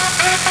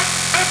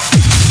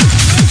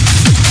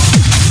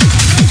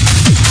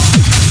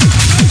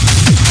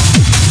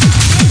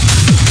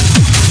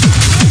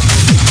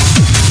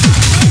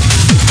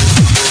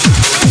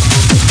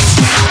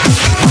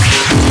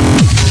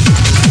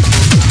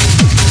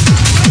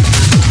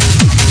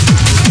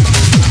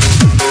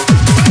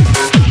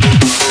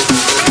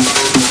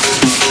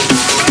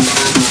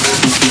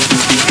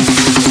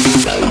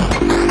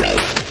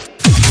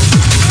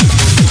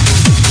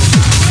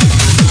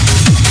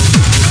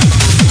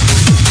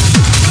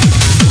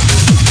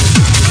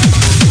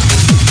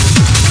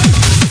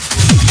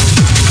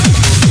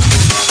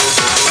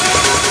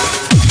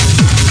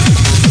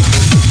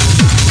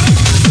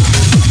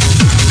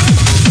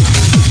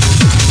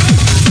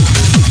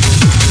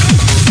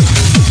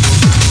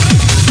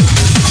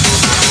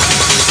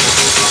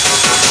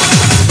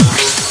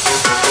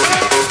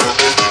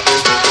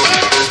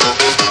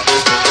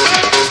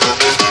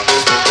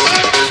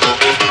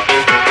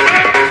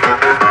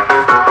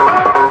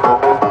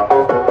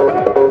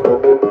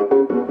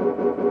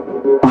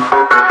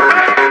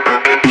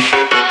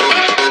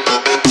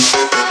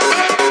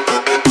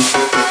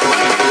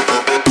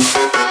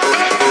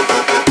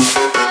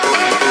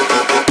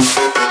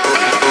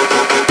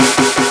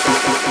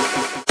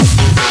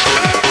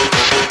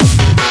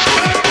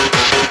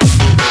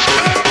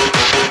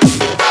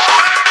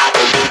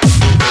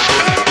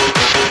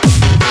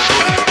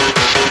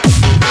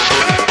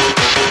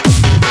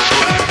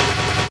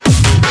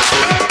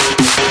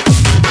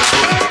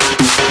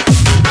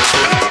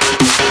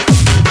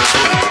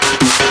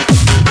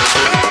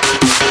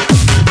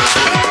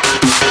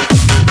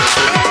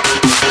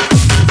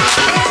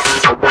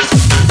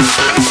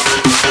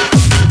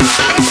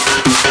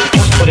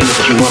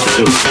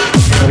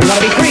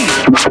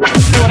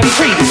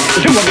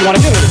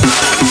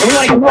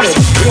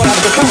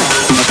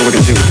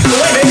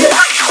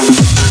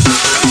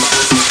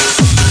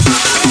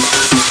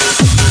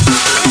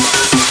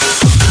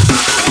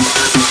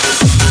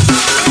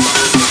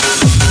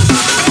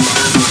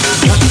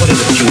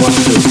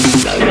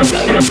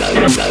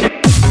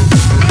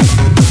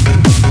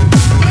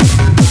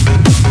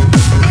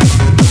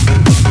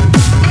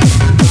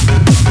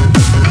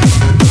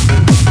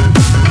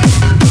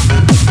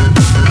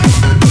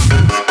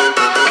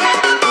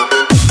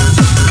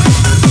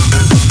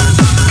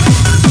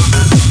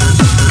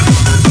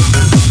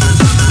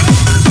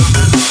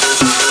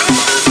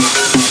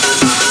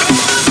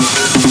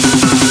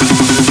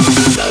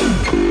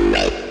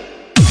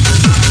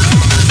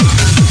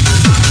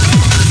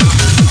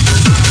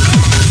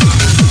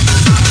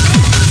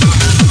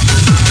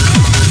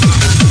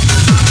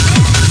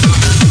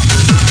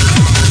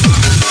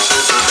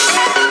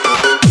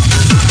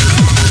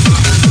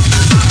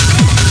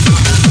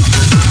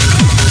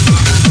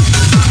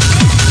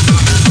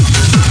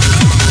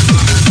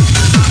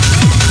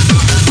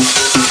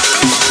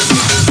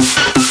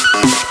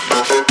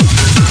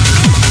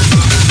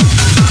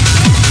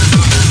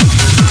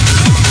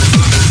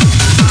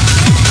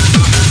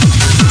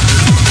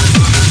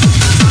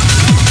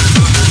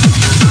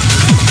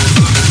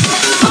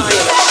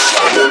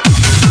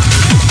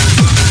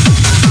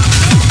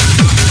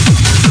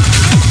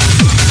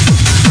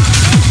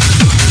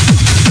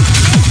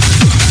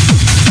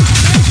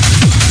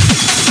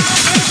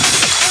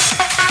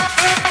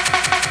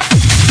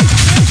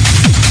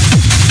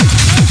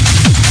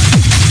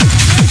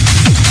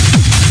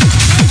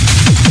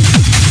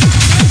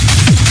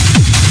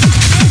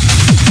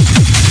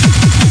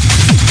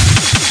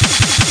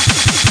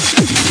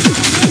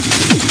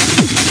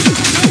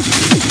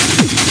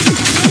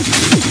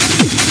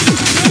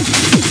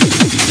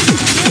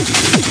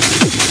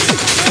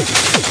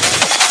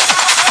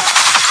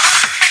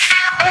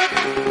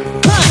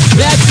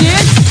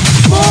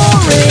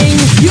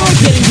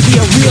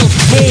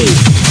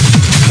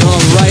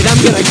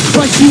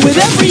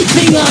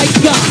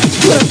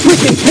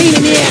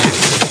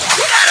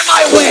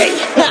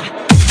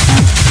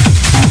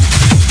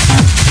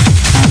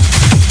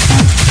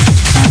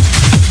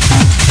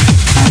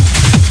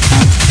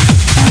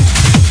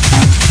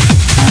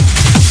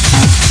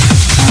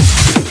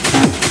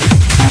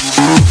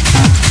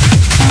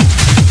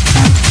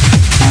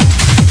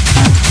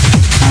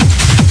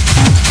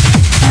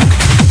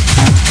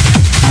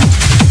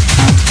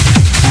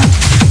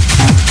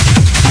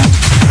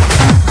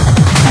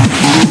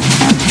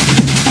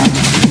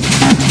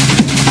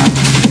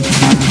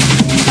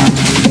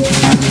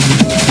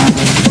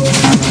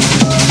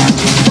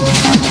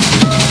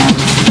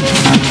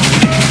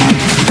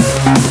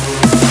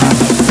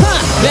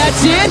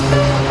 That's it?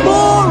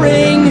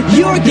 Boring!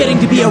 You're getting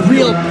to be a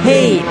real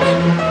pain.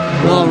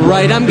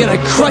 Alright, I'm gonna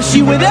crush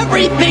you with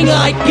everything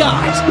I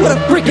got! What a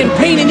frickin'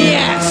 pain in the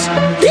ass!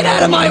 Get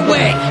out of my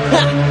way!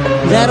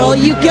 Ha! That all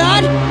you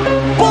got?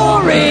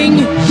 Boring!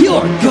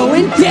 You're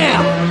going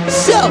down!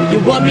 So,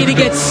 you want me to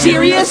get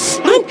serious?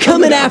 I'm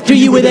coming after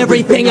you with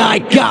everything I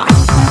got!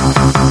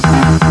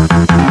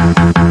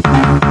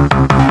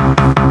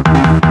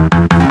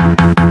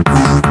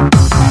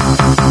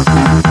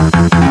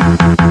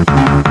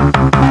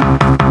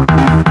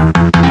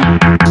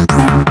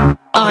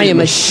 I am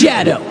a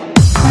shadow.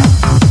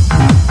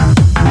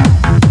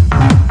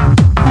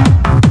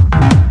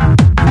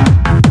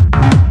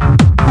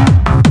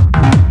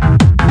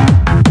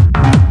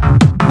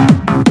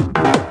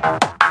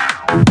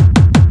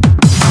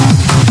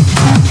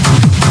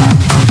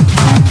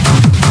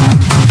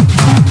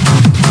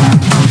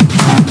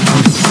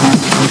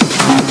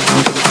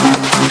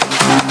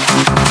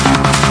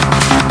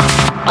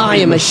 I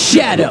am a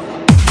shadow.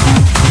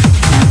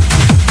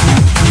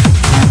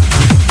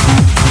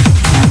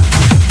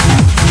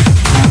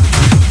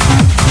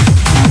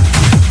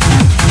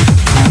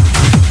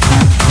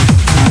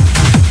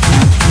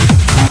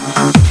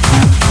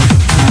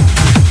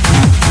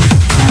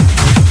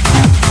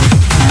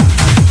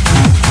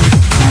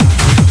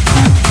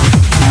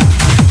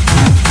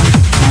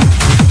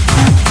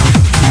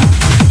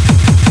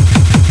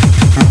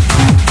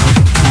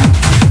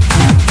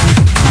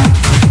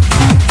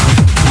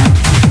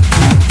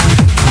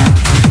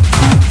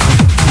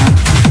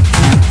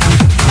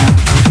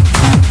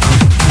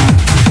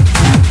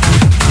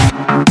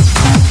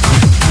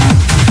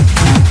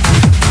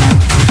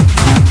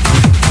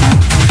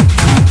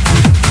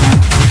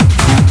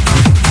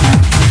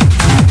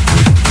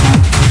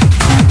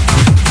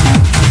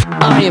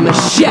 I am a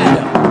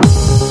shadow.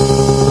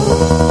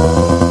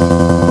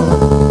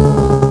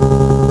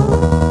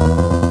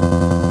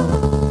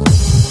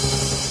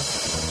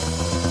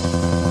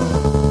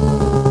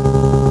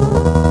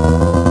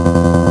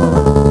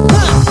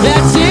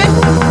 That's it?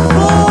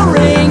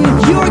 Boring!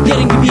 You're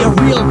getting to be a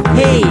real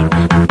pain.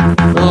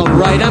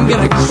 Alright, I'm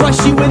gonna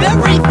crush you with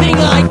everything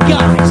I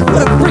got.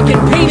 What a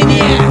frickin' pain in the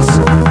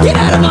ass. Get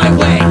out of my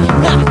way.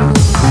 Ha!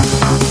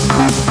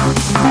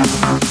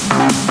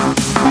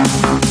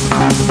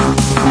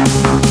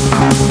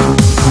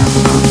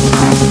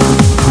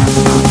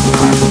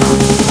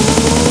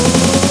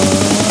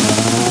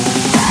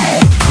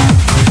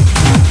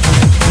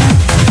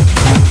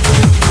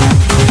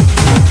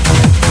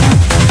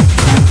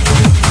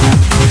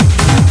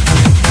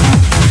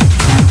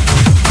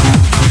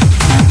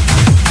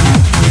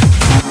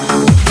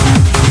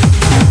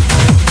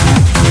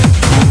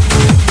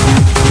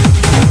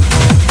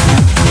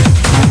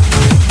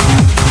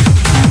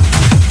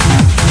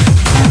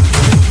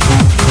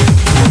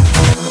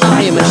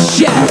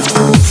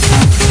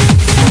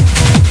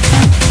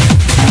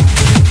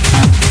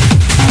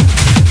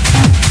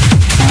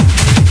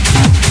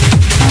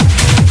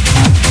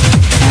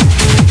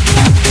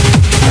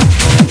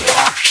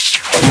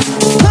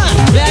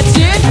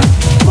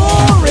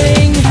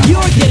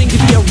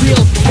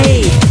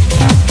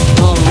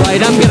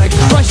 I'm gonna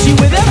crush you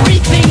with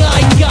everything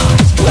I got.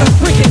 What a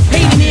freaking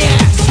pain in the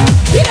ass.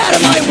 Get out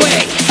of my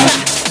way.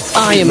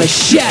 Ha! I am a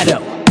shadow.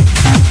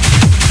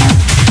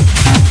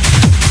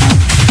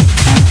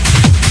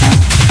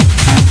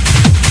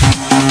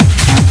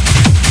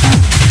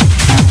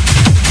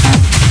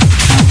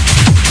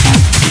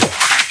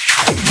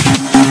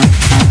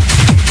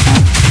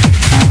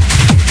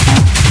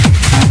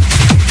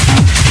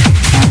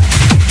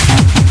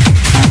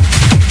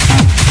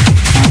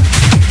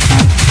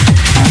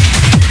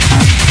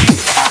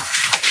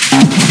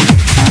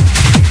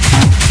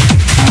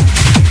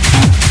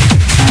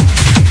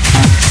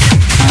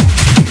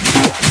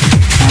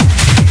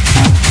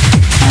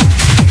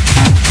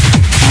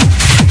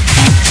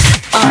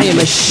 I am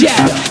a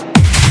shadow.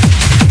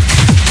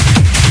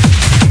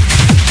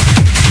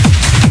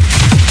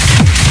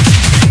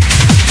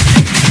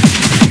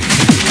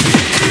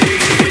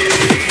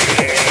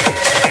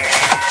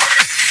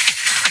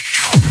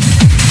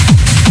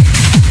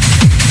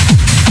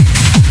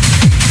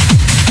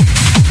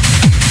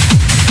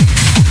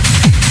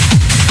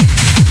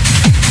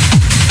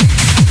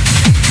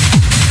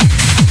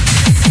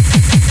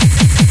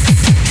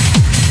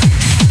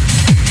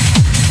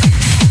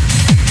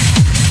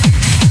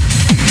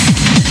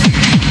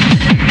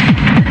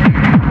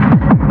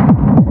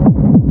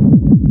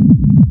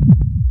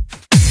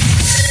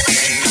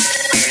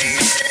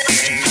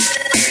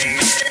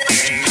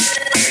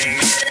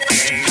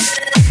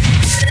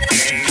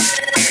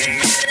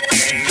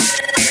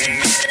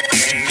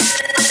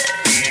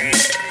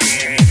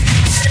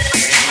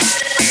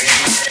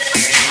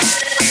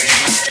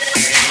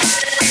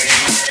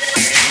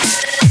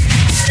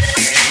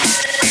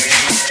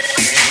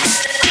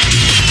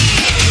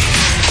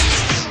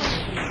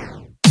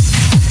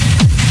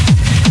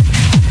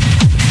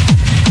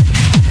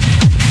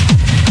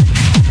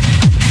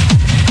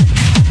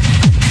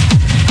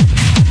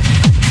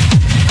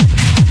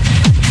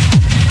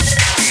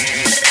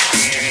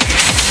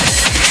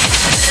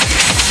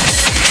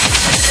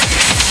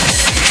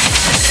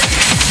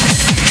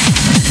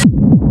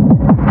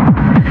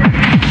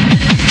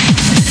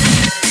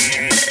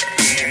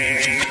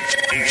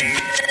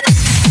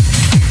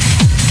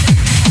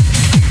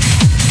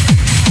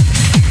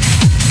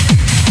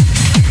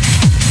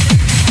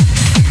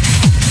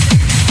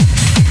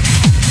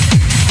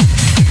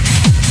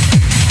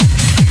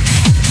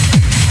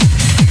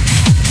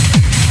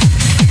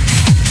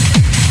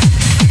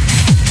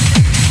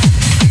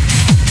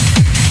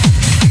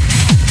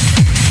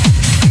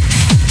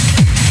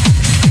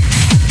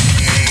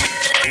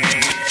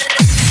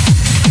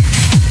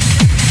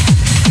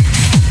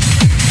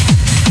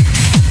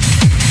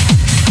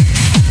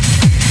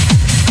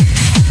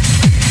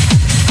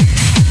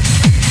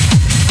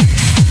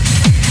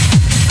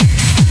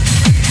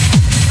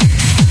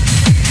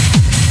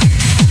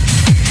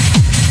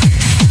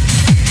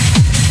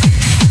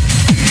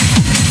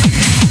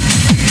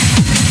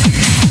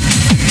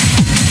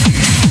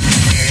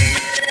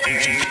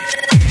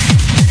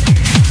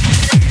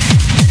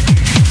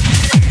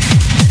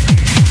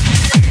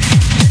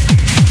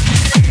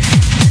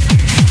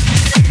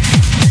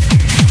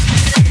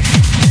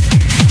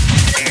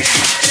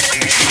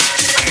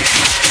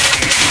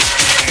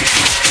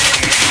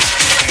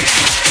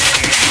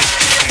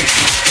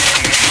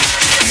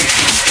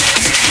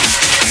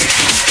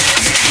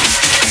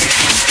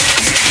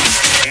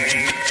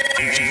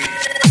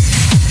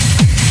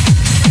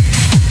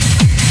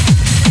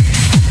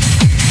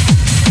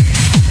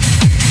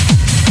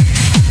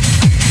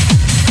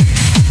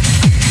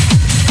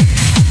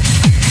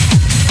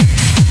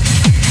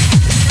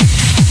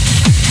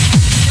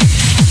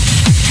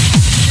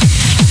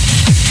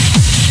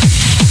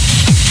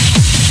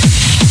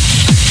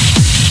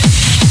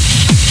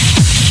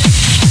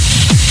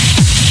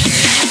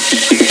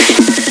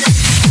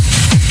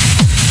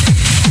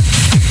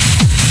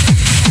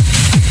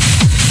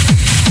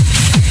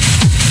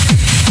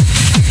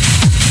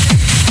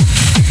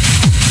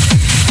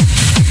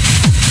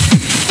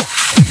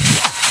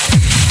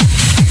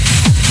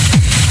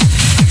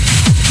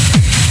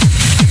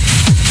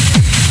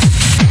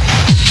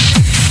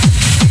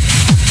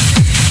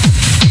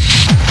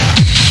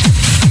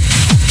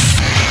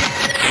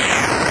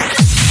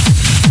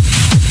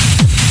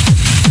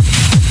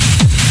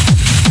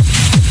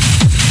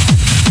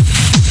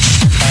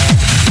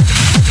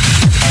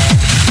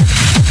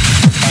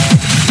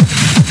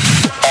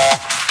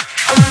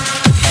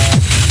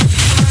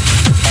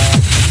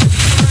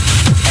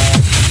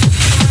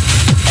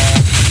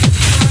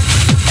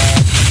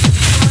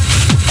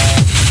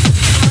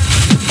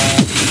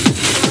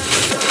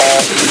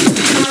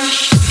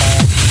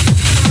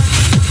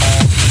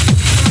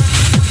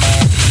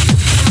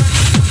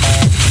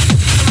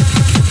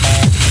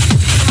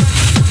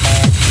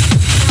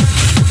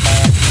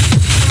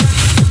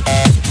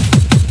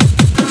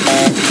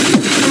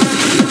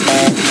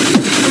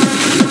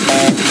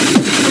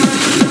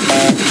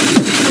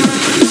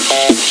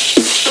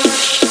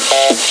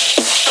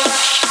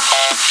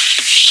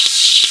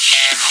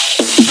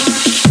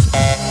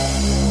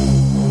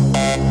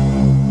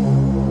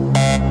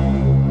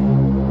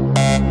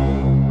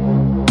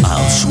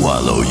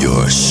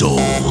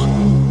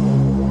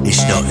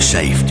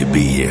 safe to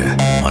be here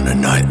on a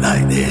night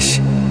like this.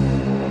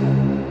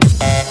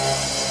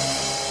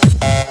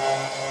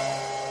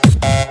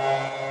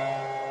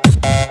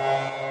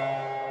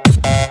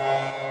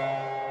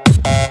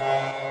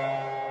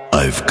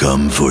 I've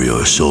come for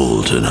your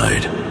soul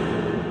tonight.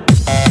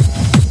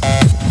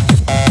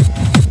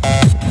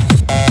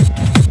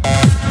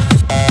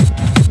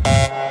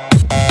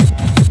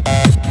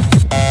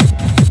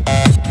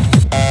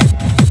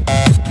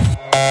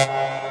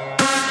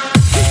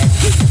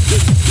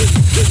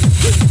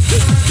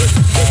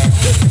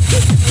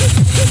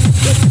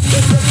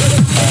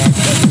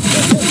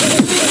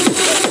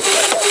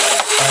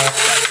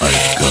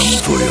 I've come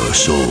for your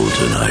soul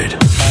tonight.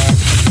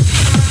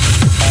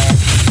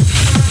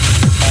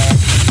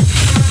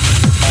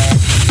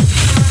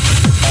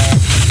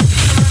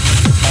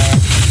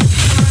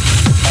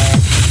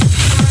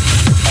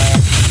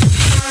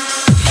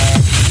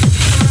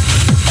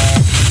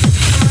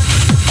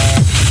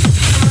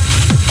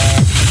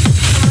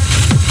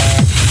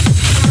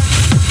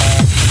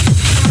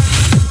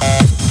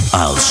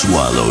 I'll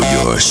swallow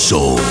your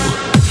soul.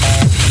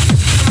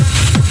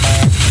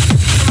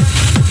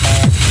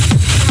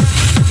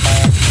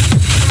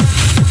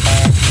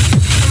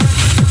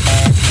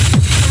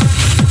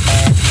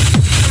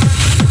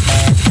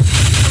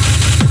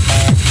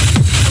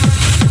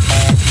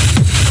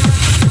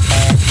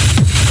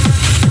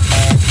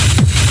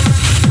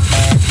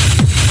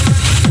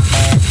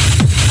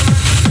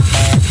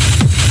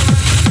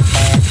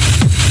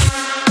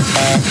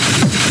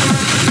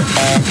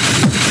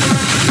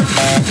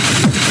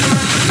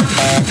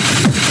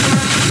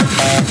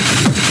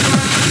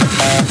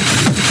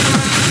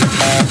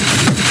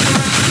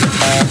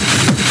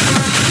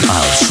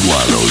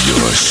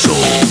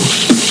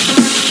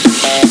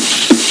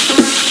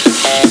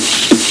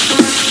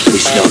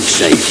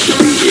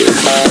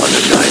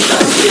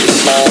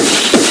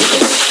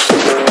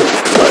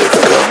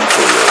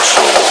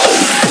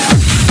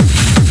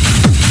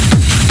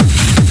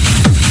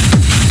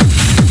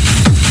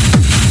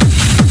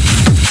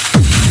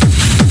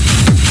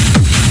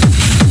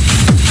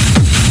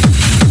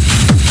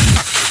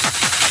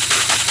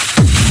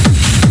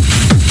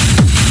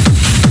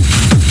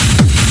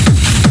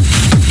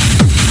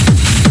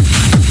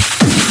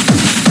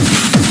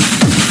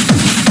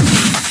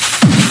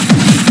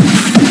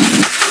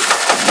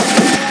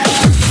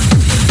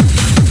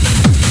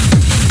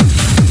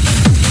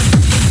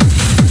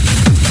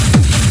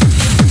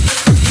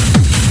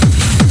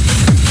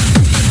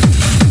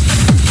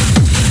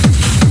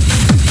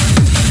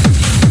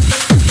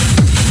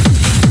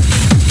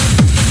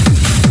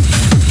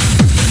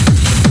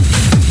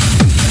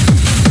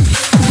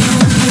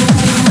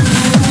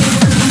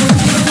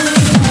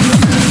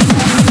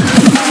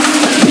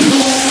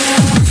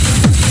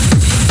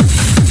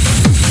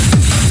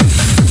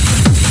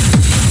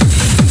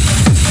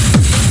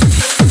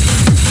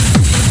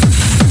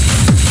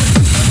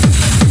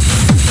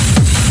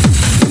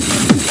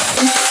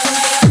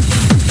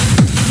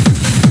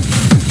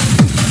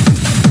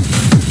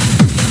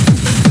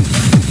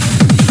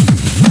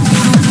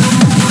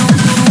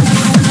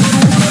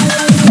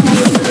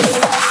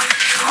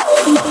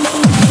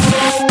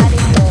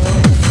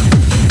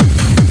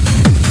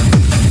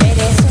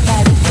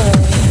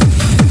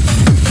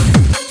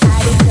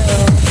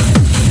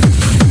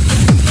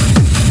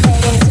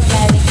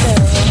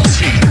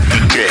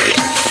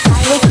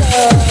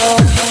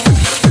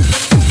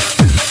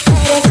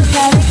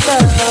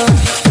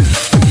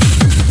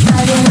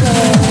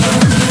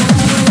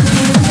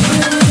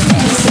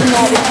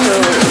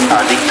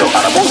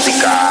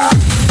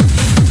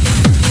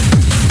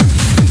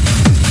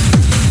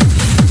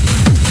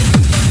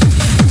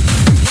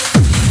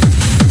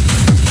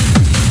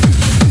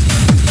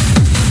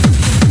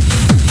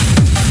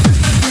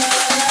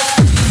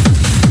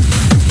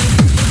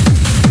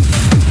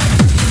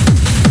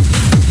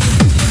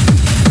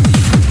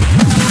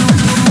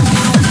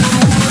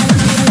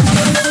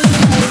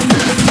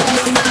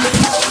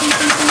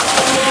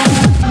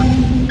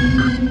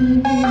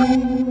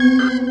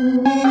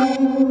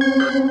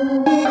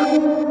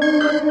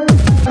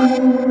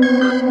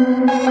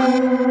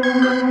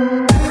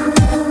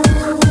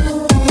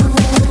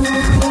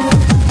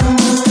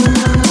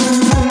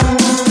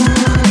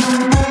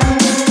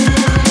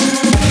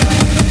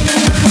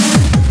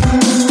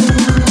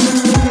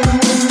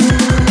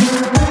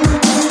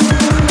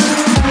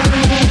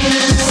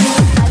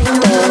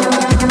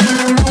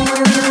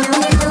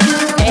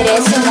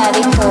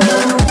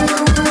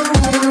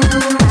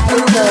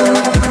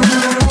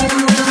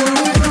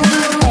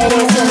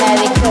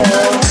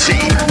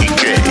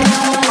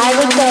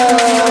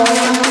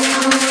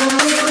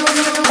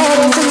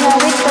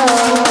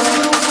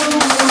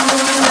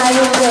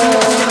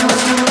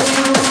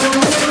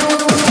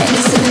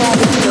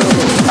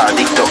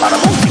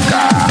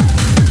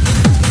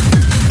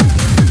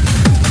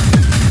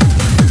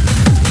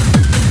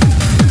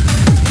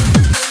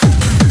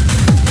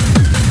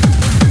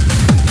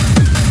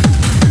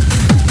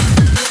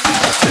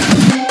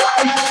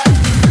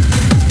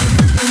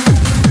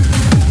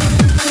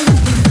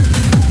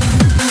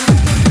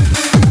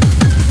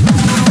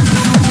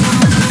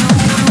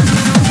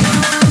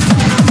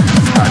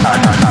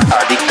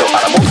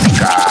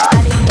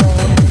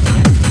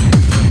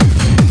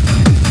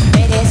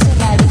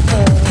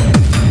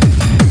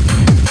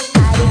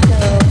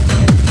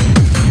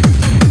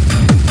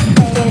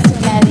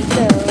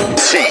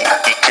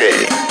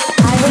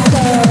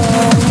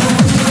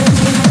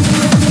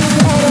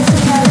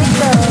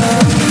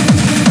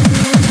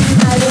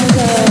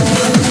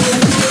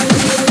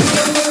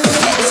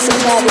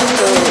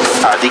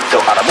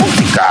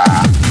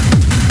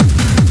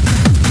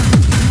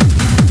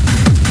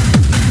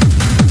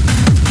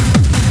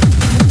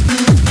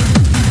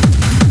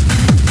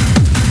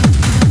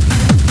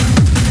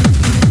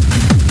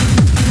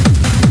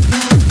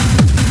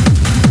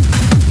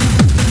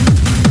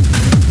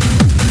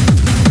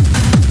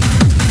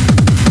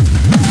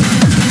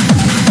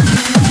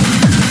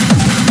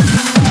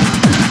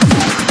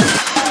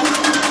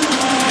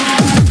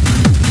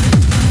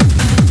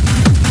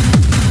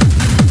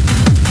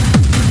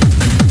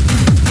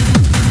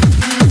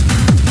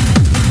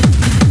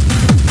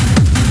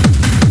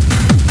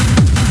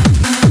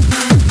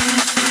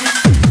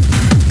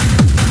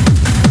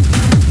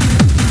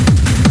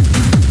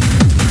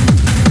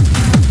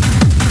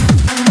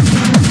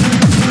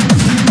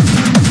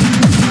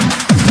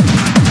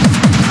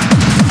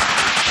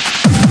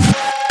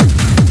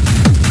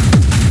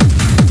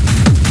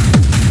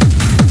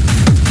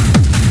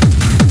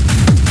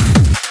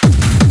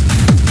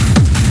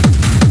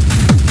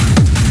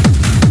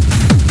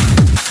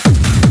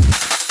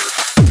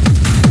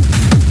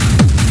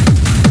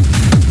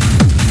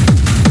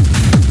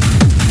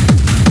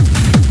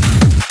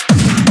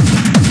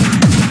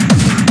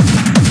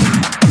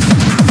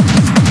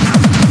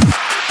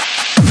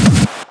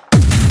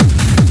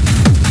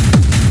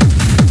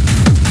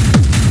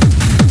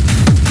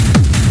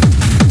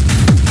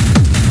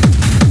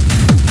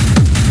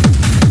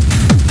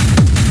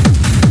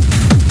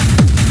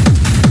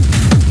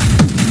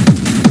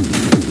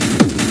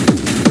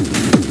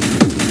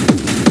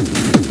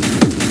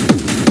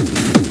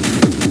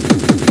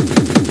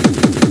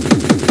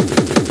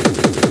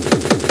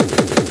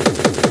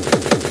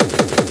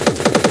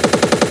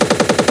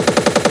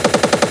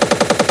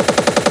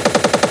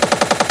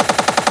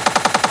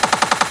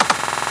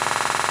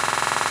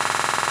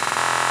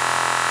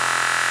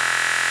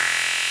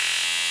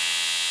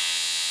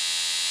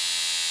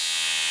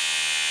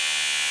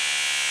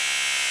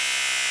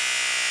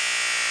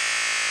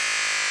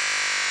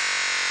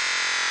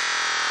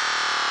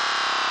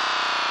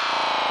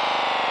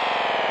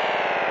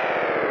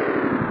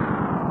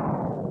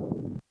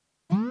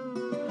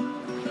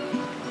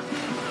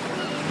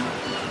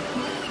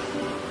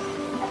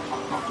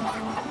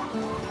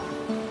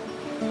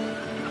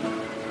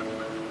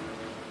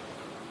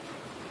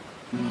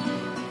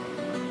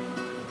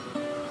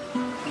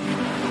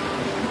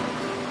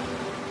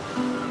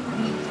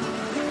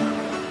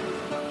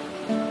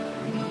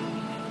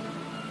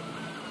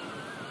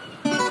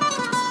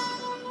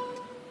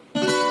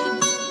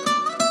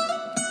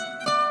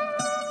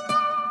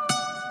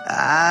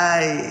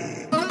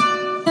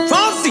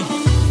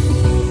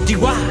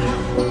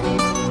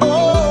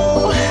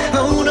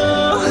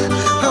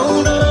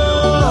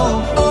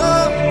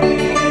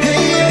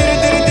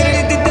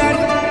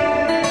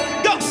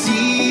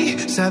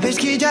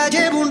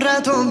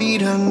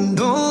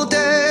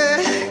 mirándote.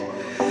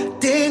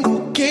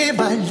 Tengo que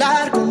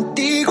bailar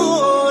contigo.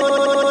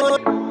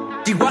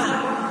 Chihuahua.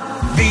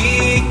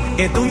 Vi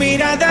que tu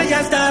mirada ya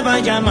estaba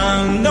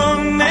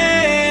llamándome.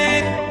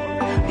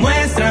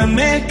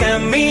 Muéstrame el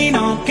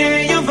camino que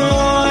yo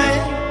voy.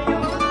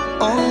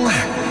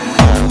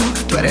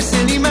 Tú eres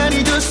el imán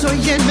y yo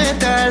soy el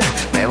metal.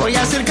 Me voy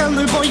acercando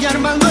y voy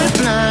armando el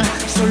plan.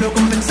 Solo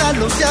con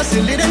pensarlo se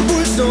acelera el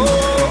pulso.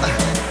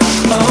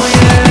 Oh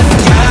yeah,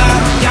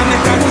 ya me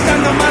está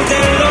gustando más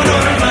de lo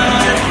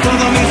normal.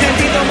 Todo mi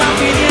sentido va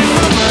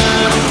pidiendo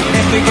más.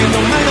 Estoy yendo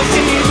malo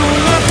sin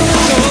ningún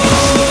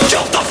apuro.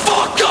 Shut the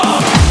fuck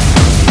up.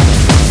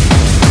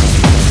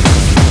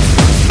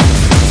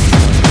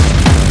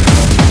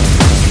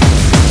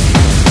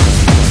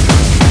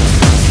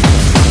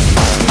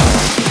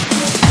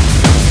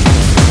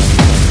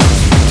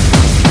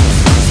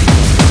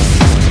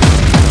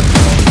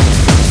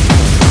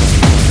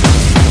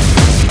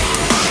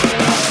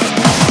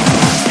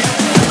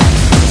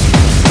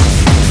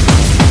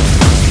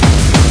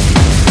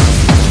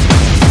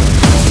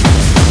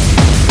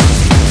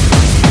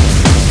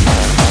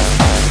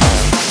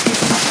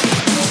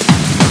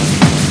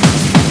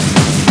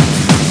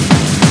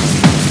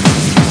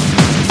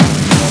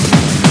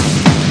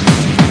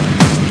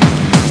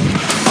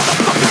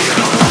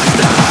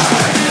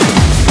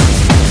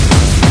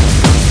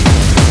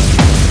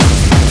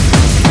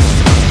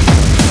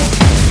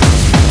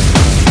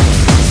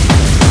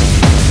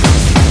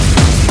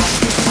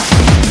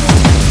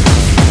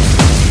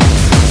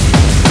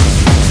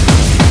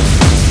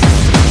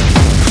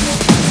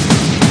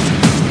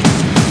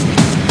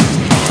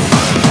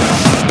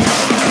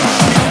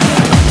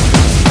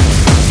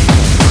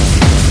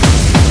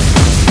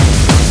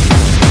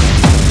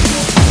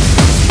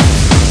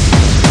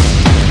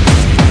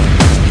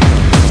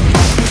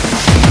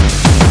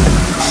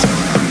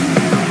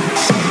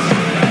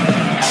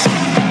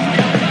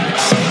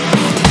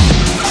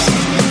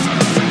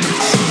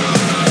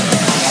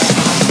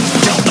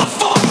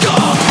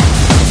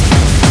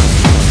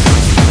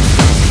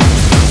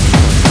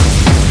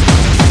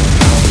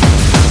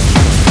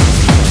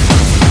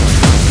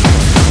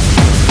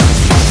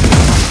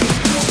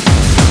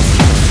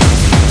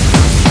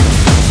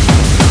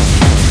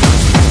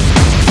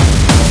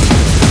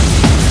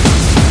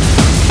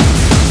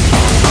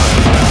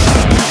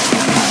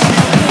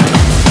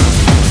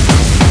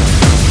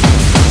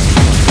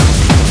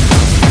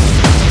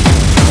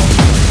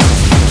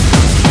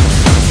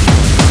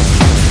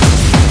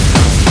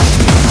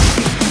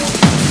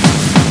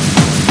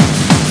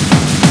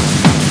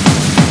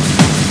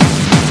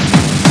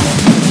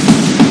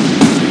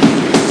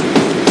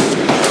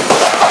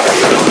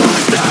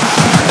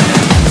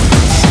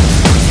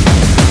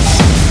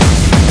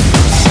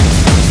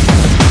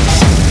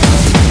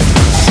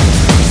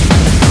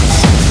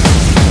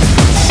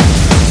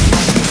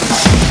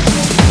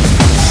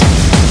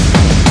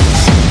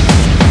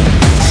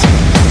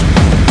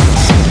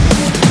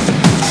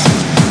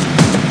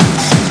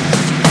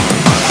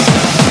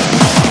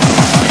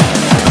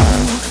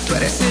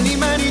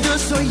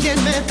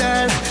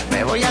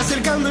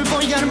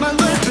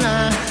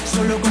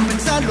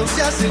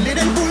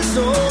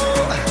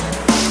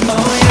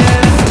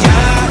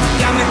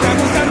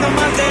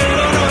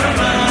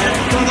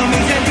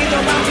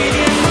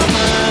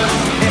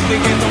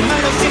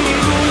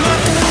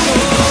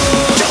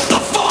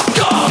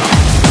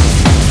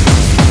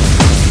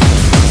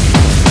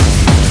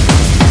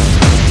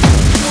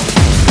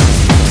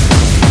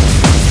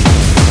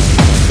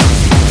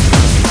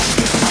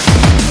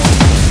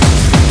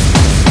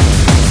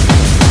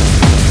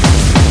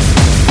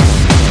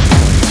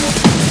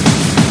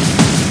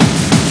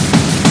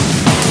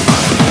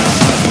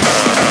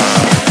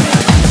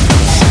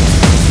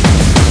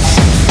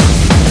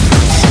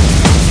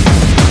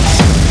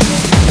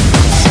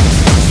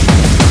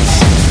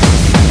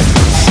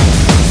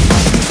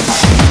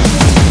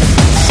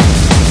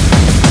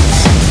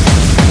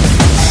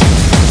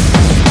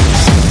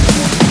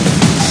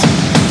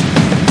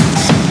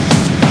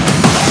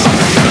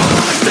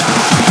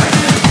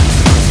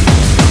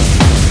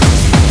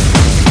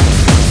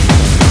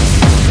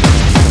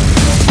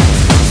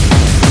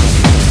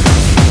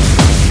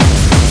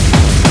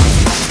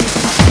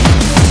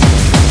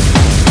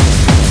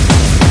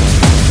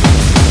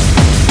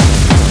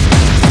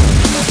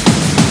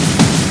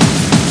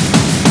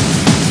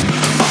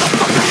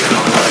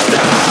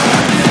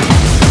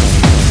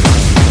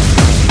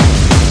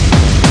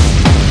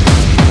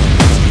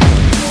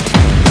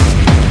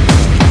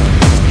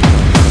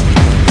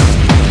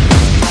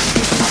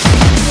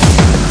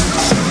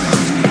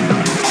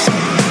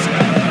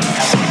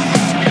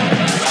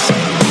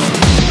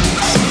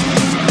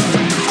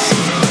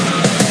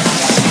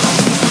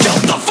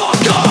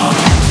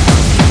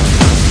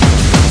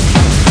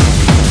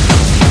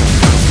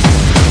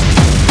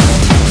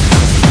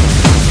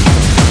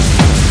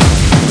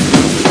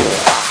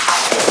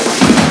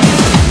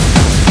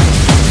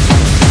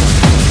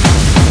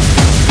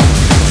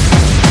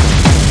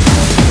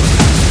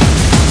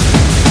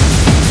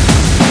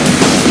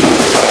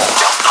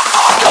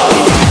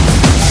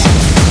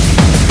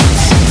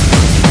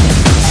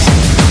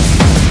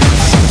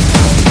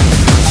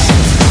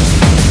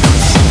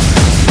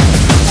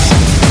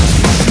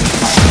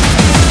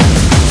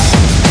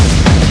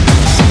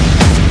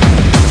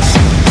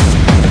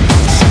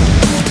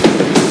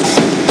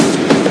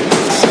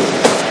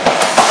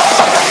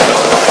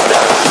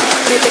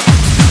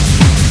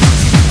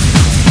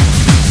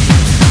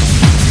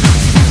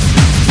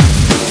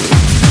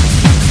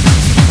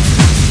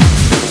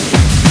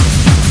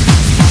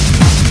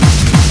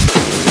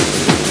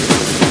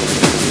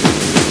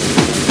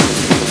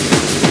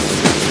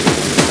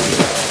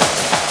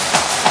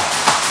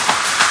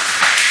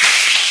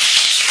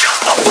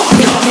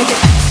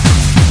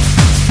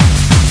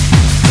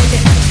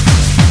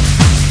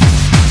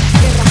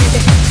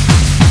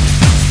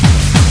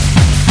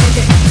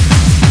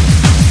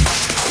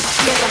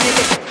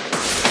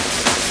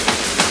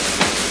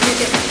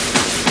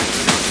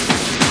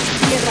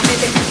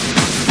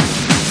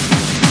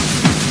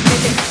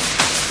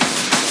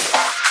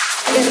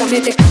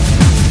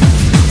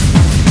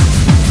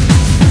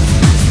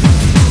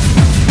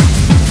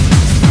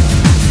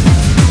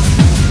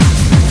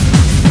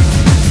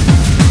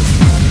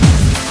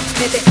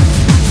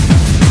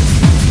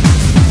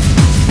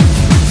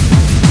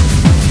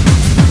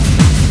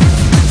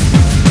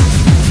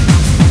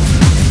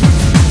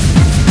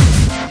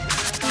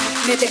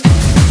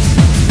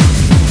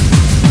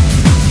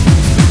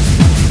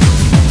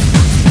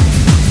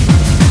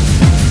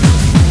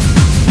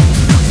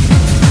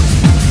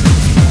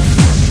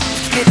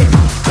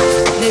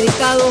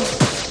 dedicado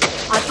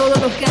a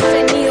todos los que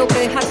han tenido que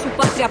dejar su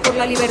patria por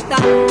la libertad.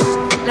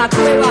 La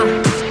cueva,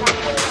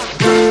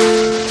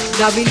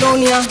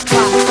 Babilonia,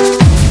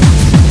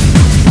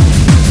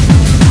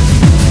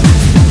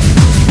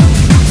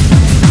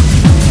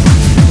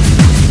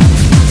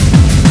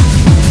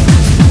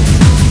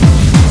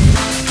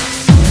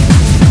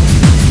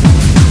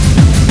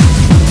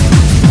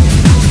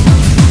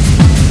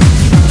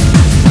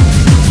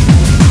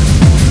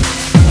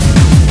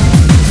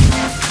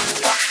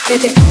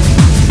 vete.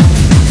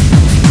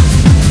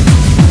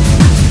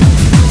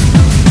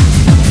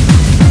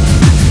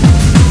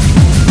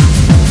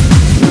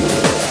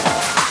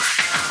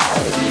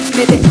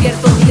 Me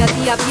despierto día a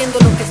día viendo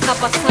lo que está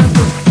pasando,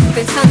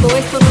 pensando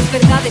esto no es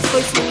verdad,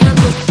 estoy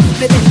soñando.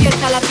 Me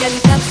despierta la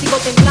realidad, sigo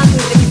temblando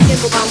y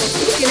repitiendo, vamos,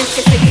 tienes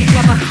que seguir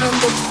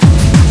trabajando.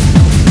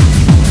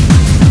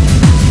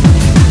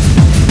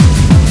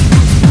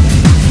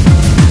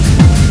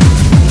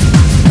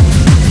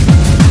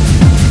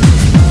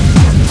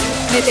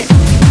 Vete.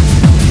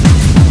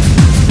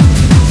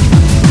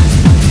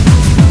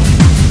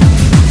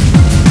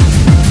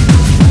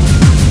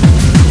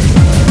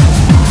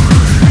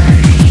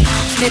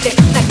 Vete,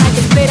 la calle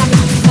espera mis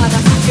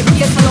pisadas, que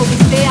empieza la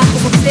odisea,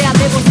 como sea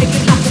debo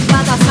seguir la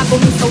jugada. Saco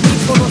mis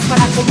audífonos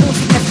para con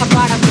música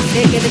escapar, aunque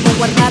sé que debo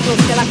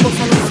guardarlos, que la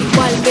cosa no es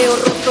igual. Veo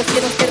rostros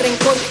llenos de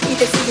rencor y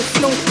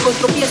desilusión, con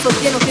tropiezos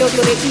llenos de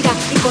odio, de ira,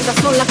 y con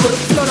razón la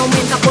corrupción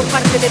aumenta por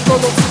parte de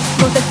todos.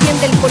 Nos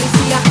defiende el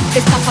policía,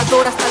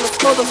 estafador hasta los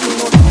codos,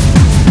 humor.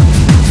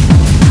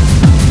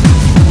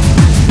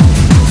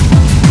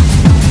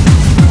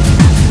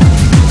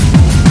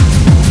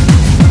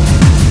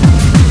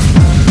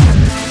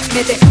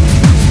 Vete.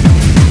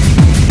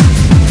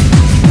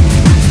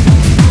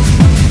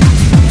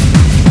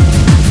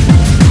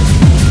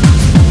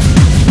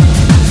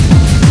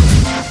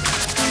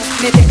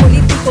 Vete.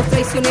 Políticos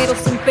traicioneros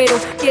sin pero,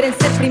 quieren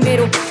ser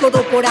primero,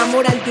 todo por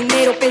amor al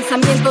dinero.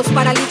 Pensamientos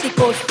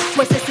paralíticos,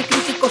 jueces y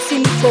críticos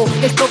cínicos.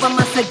 Esto va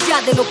más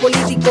allá de lo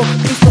político.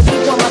 Cristo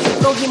dijo, ama a tu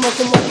prójimo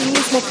como a ti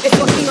mismo.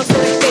 Esto aquí no se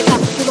respeta,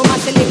 pudo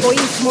más el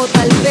egoísmo.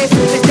 Tal vez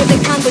me esté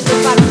dejando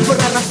llevar por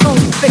la razón,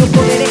 pero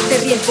correr este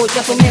riesgo,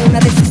 ya tomé una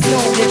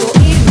decisión. Debo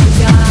irme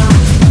ya,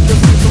 lo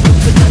siento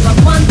mucho, ya no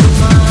aguanto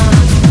más.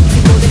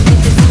 Sigo de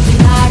frente sin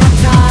mirar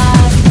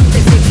atrás, te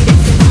seguiré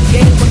siendo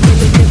fiel porque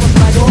yo llevo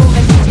tu aroma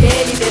en mi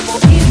piel. Y debo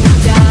irme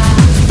ya,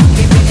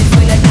 que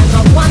Venezuela ya no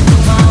aguanto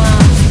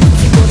más.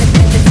 Sigo de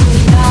frente sin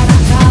mirar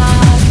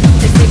atrás,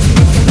 te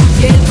seguiré siendo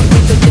fiel porque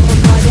yo llevo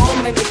tu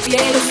aroma en mi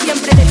piel. Yo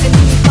siempre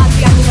defendí mi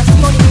patria, mi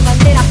nación y mi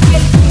bandera,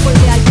 fiel y con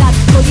lealtad.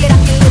 Doliera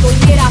quien le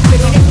doliera,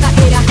 pero en esta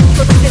era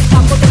todo se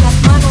escapó de las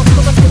manos,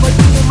 todo se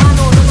volvió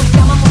inhumano. No nos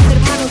llamamos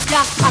hermanos,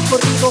 ya ha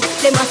corrido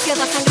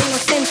demasiada sangre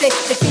inocente.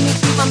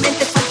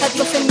 Definitivamente falta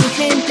Dios en mi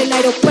gente. El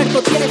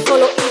aeropuerto tiene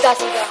solo idas,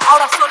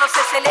 ahora solo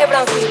se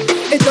celebran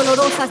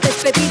dolorosas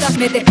despedidas.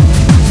 Vete.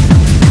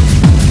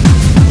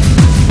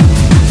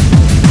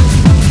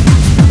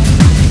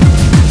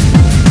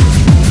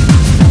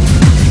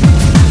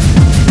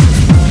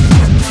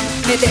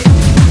 Vete.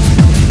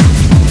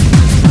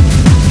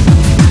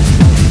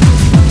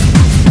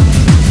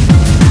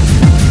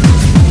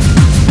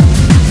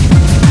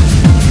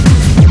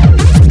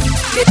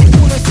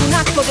 Uno es un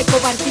acto de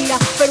cobardía,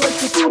 pero el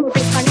futuro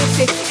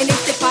desvanece. En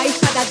este país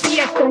cada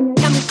día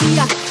extrañaré a mi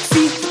tía.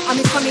 Sí, a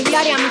mis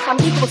familiares, a mis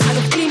amigos, a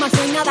los climas,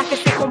 no hay nada que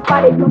se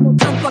compare. Yo amo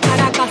tanto a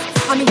Caracas,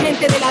 a mi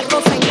gente de la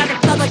Rosa. En cada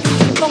estado hay un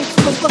rincón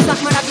con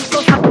cosas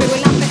maravillosas, pero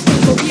el hambre es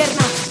quien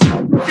gobierna.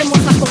 Nos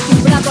hemos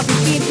acostumbrado a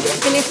vivir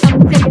en esta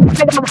miseria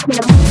enferma.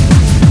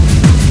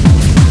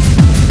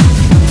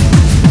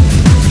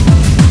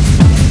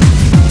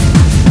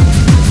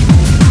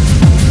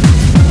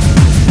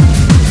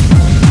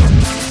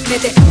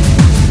 Vete.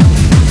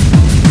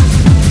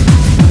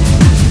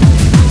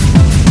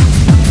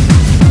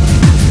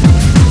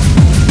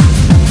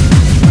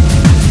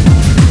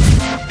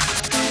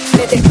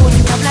 Vete. Por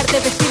hablar de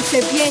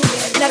vestirse bien,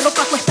 la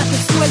ropa cuesta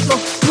tu sueldo,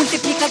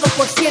 multiplicado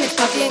por 100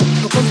 está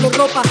bien. No compro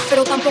ropa,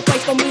 pero tampoco hay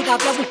comida.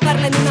 Voy a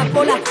buscarla en una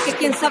cola que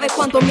quién sabe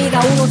cuánto mida.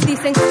 Unos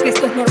dicen que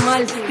esto es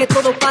normal, que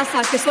todo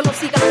pasa, que solo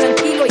sigas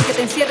tranquilo y que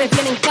te encierres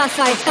bien en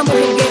casa. Estamos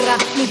en guerra,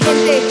 mi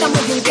gente,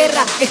 estamos en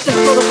guerra. Esto es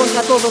todo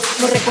contra todos,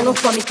 no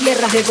reconozco a mi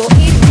tierra. Debo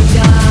irme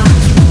ya,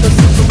 lo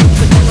siento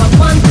mucho, ya no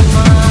aguanto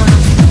más.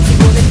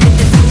 Sigo de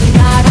frente sin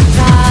mirar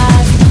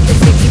atrás, te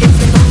seguiré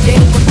siendo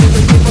fiel porque yo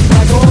llevo tu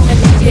aroma en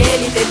mi piel.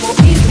 Y debo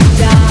irme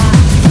ya,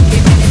 que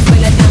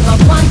Venezuela ya no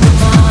aguanto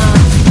más.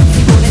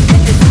 Sigo de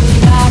frente sin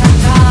mirar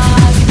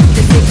atrás,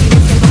 te seguiré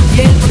siendo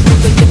fiel porque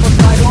yo llevo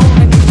tu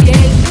aroma en mi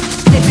piel.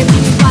 Defendí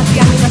mi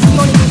patria, mi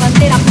nación y mi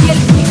bandera, fiel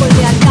y con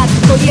lealtad.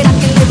 Doliera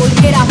quien le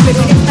doliera, pero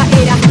en esta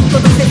era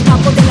todo se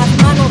escapó de las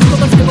manos,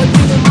 todo se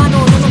volvió inhumano.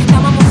 No nos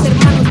llamamos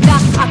hermanos, ya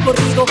ha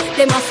corrido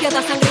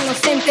demasiada sangre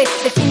inocente.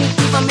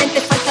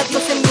 Definitivamente falta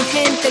Dios en mi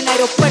gente. El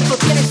aeropuerto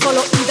tiene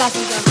solo idas,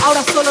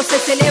 ahora solo se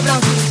celebran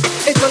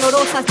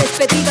dolorosas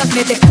despedidas.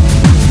 Vete.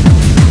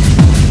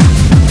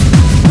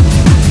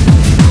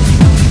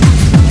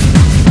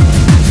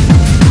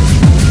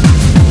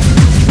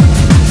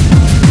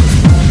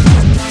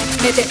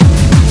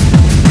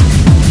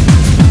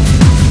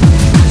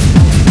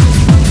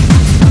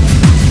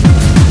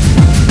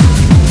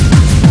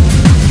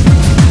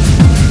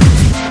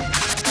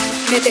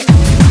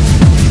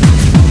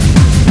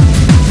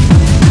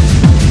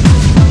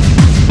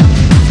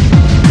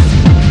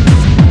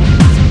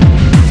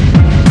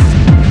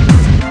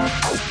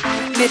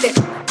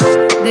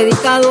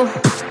 dedicado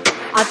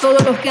a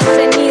todos los que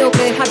han tenido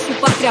que dejar su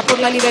patria por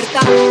la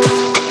libertad.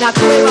 La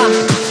cueva,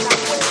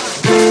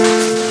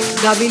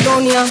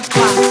 Babilonia,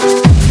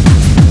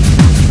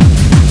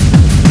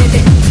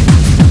 vete,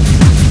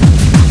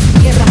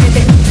 tierra,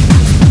 vete,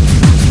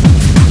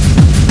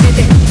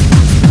 vete,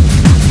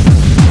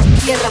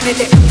 tierra,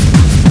 vete,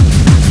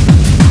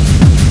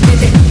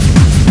 vete,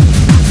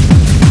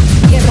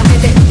 tierra,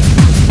 vete,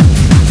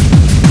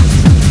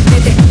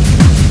 vete,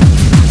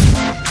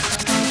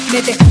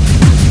 vete.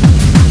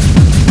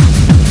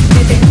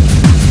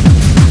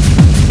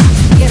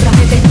 Tierra,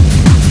 vete.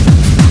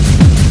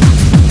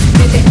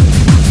 Vete.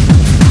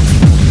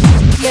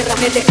 Tierra,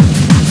 vete.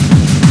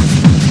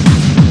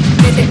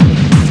 Vete.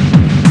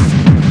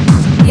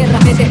 Tierra,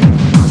 vete.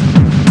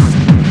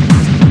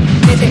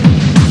 Vete.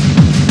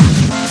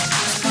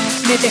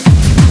 Vete.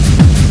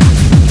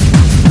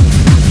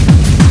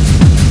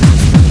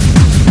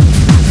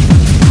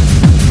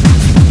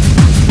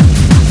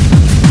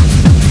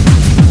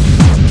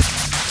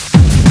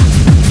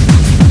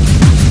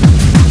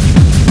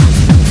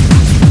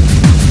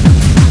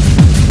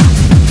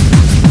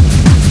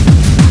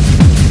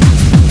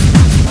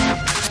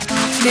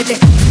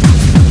 Vete.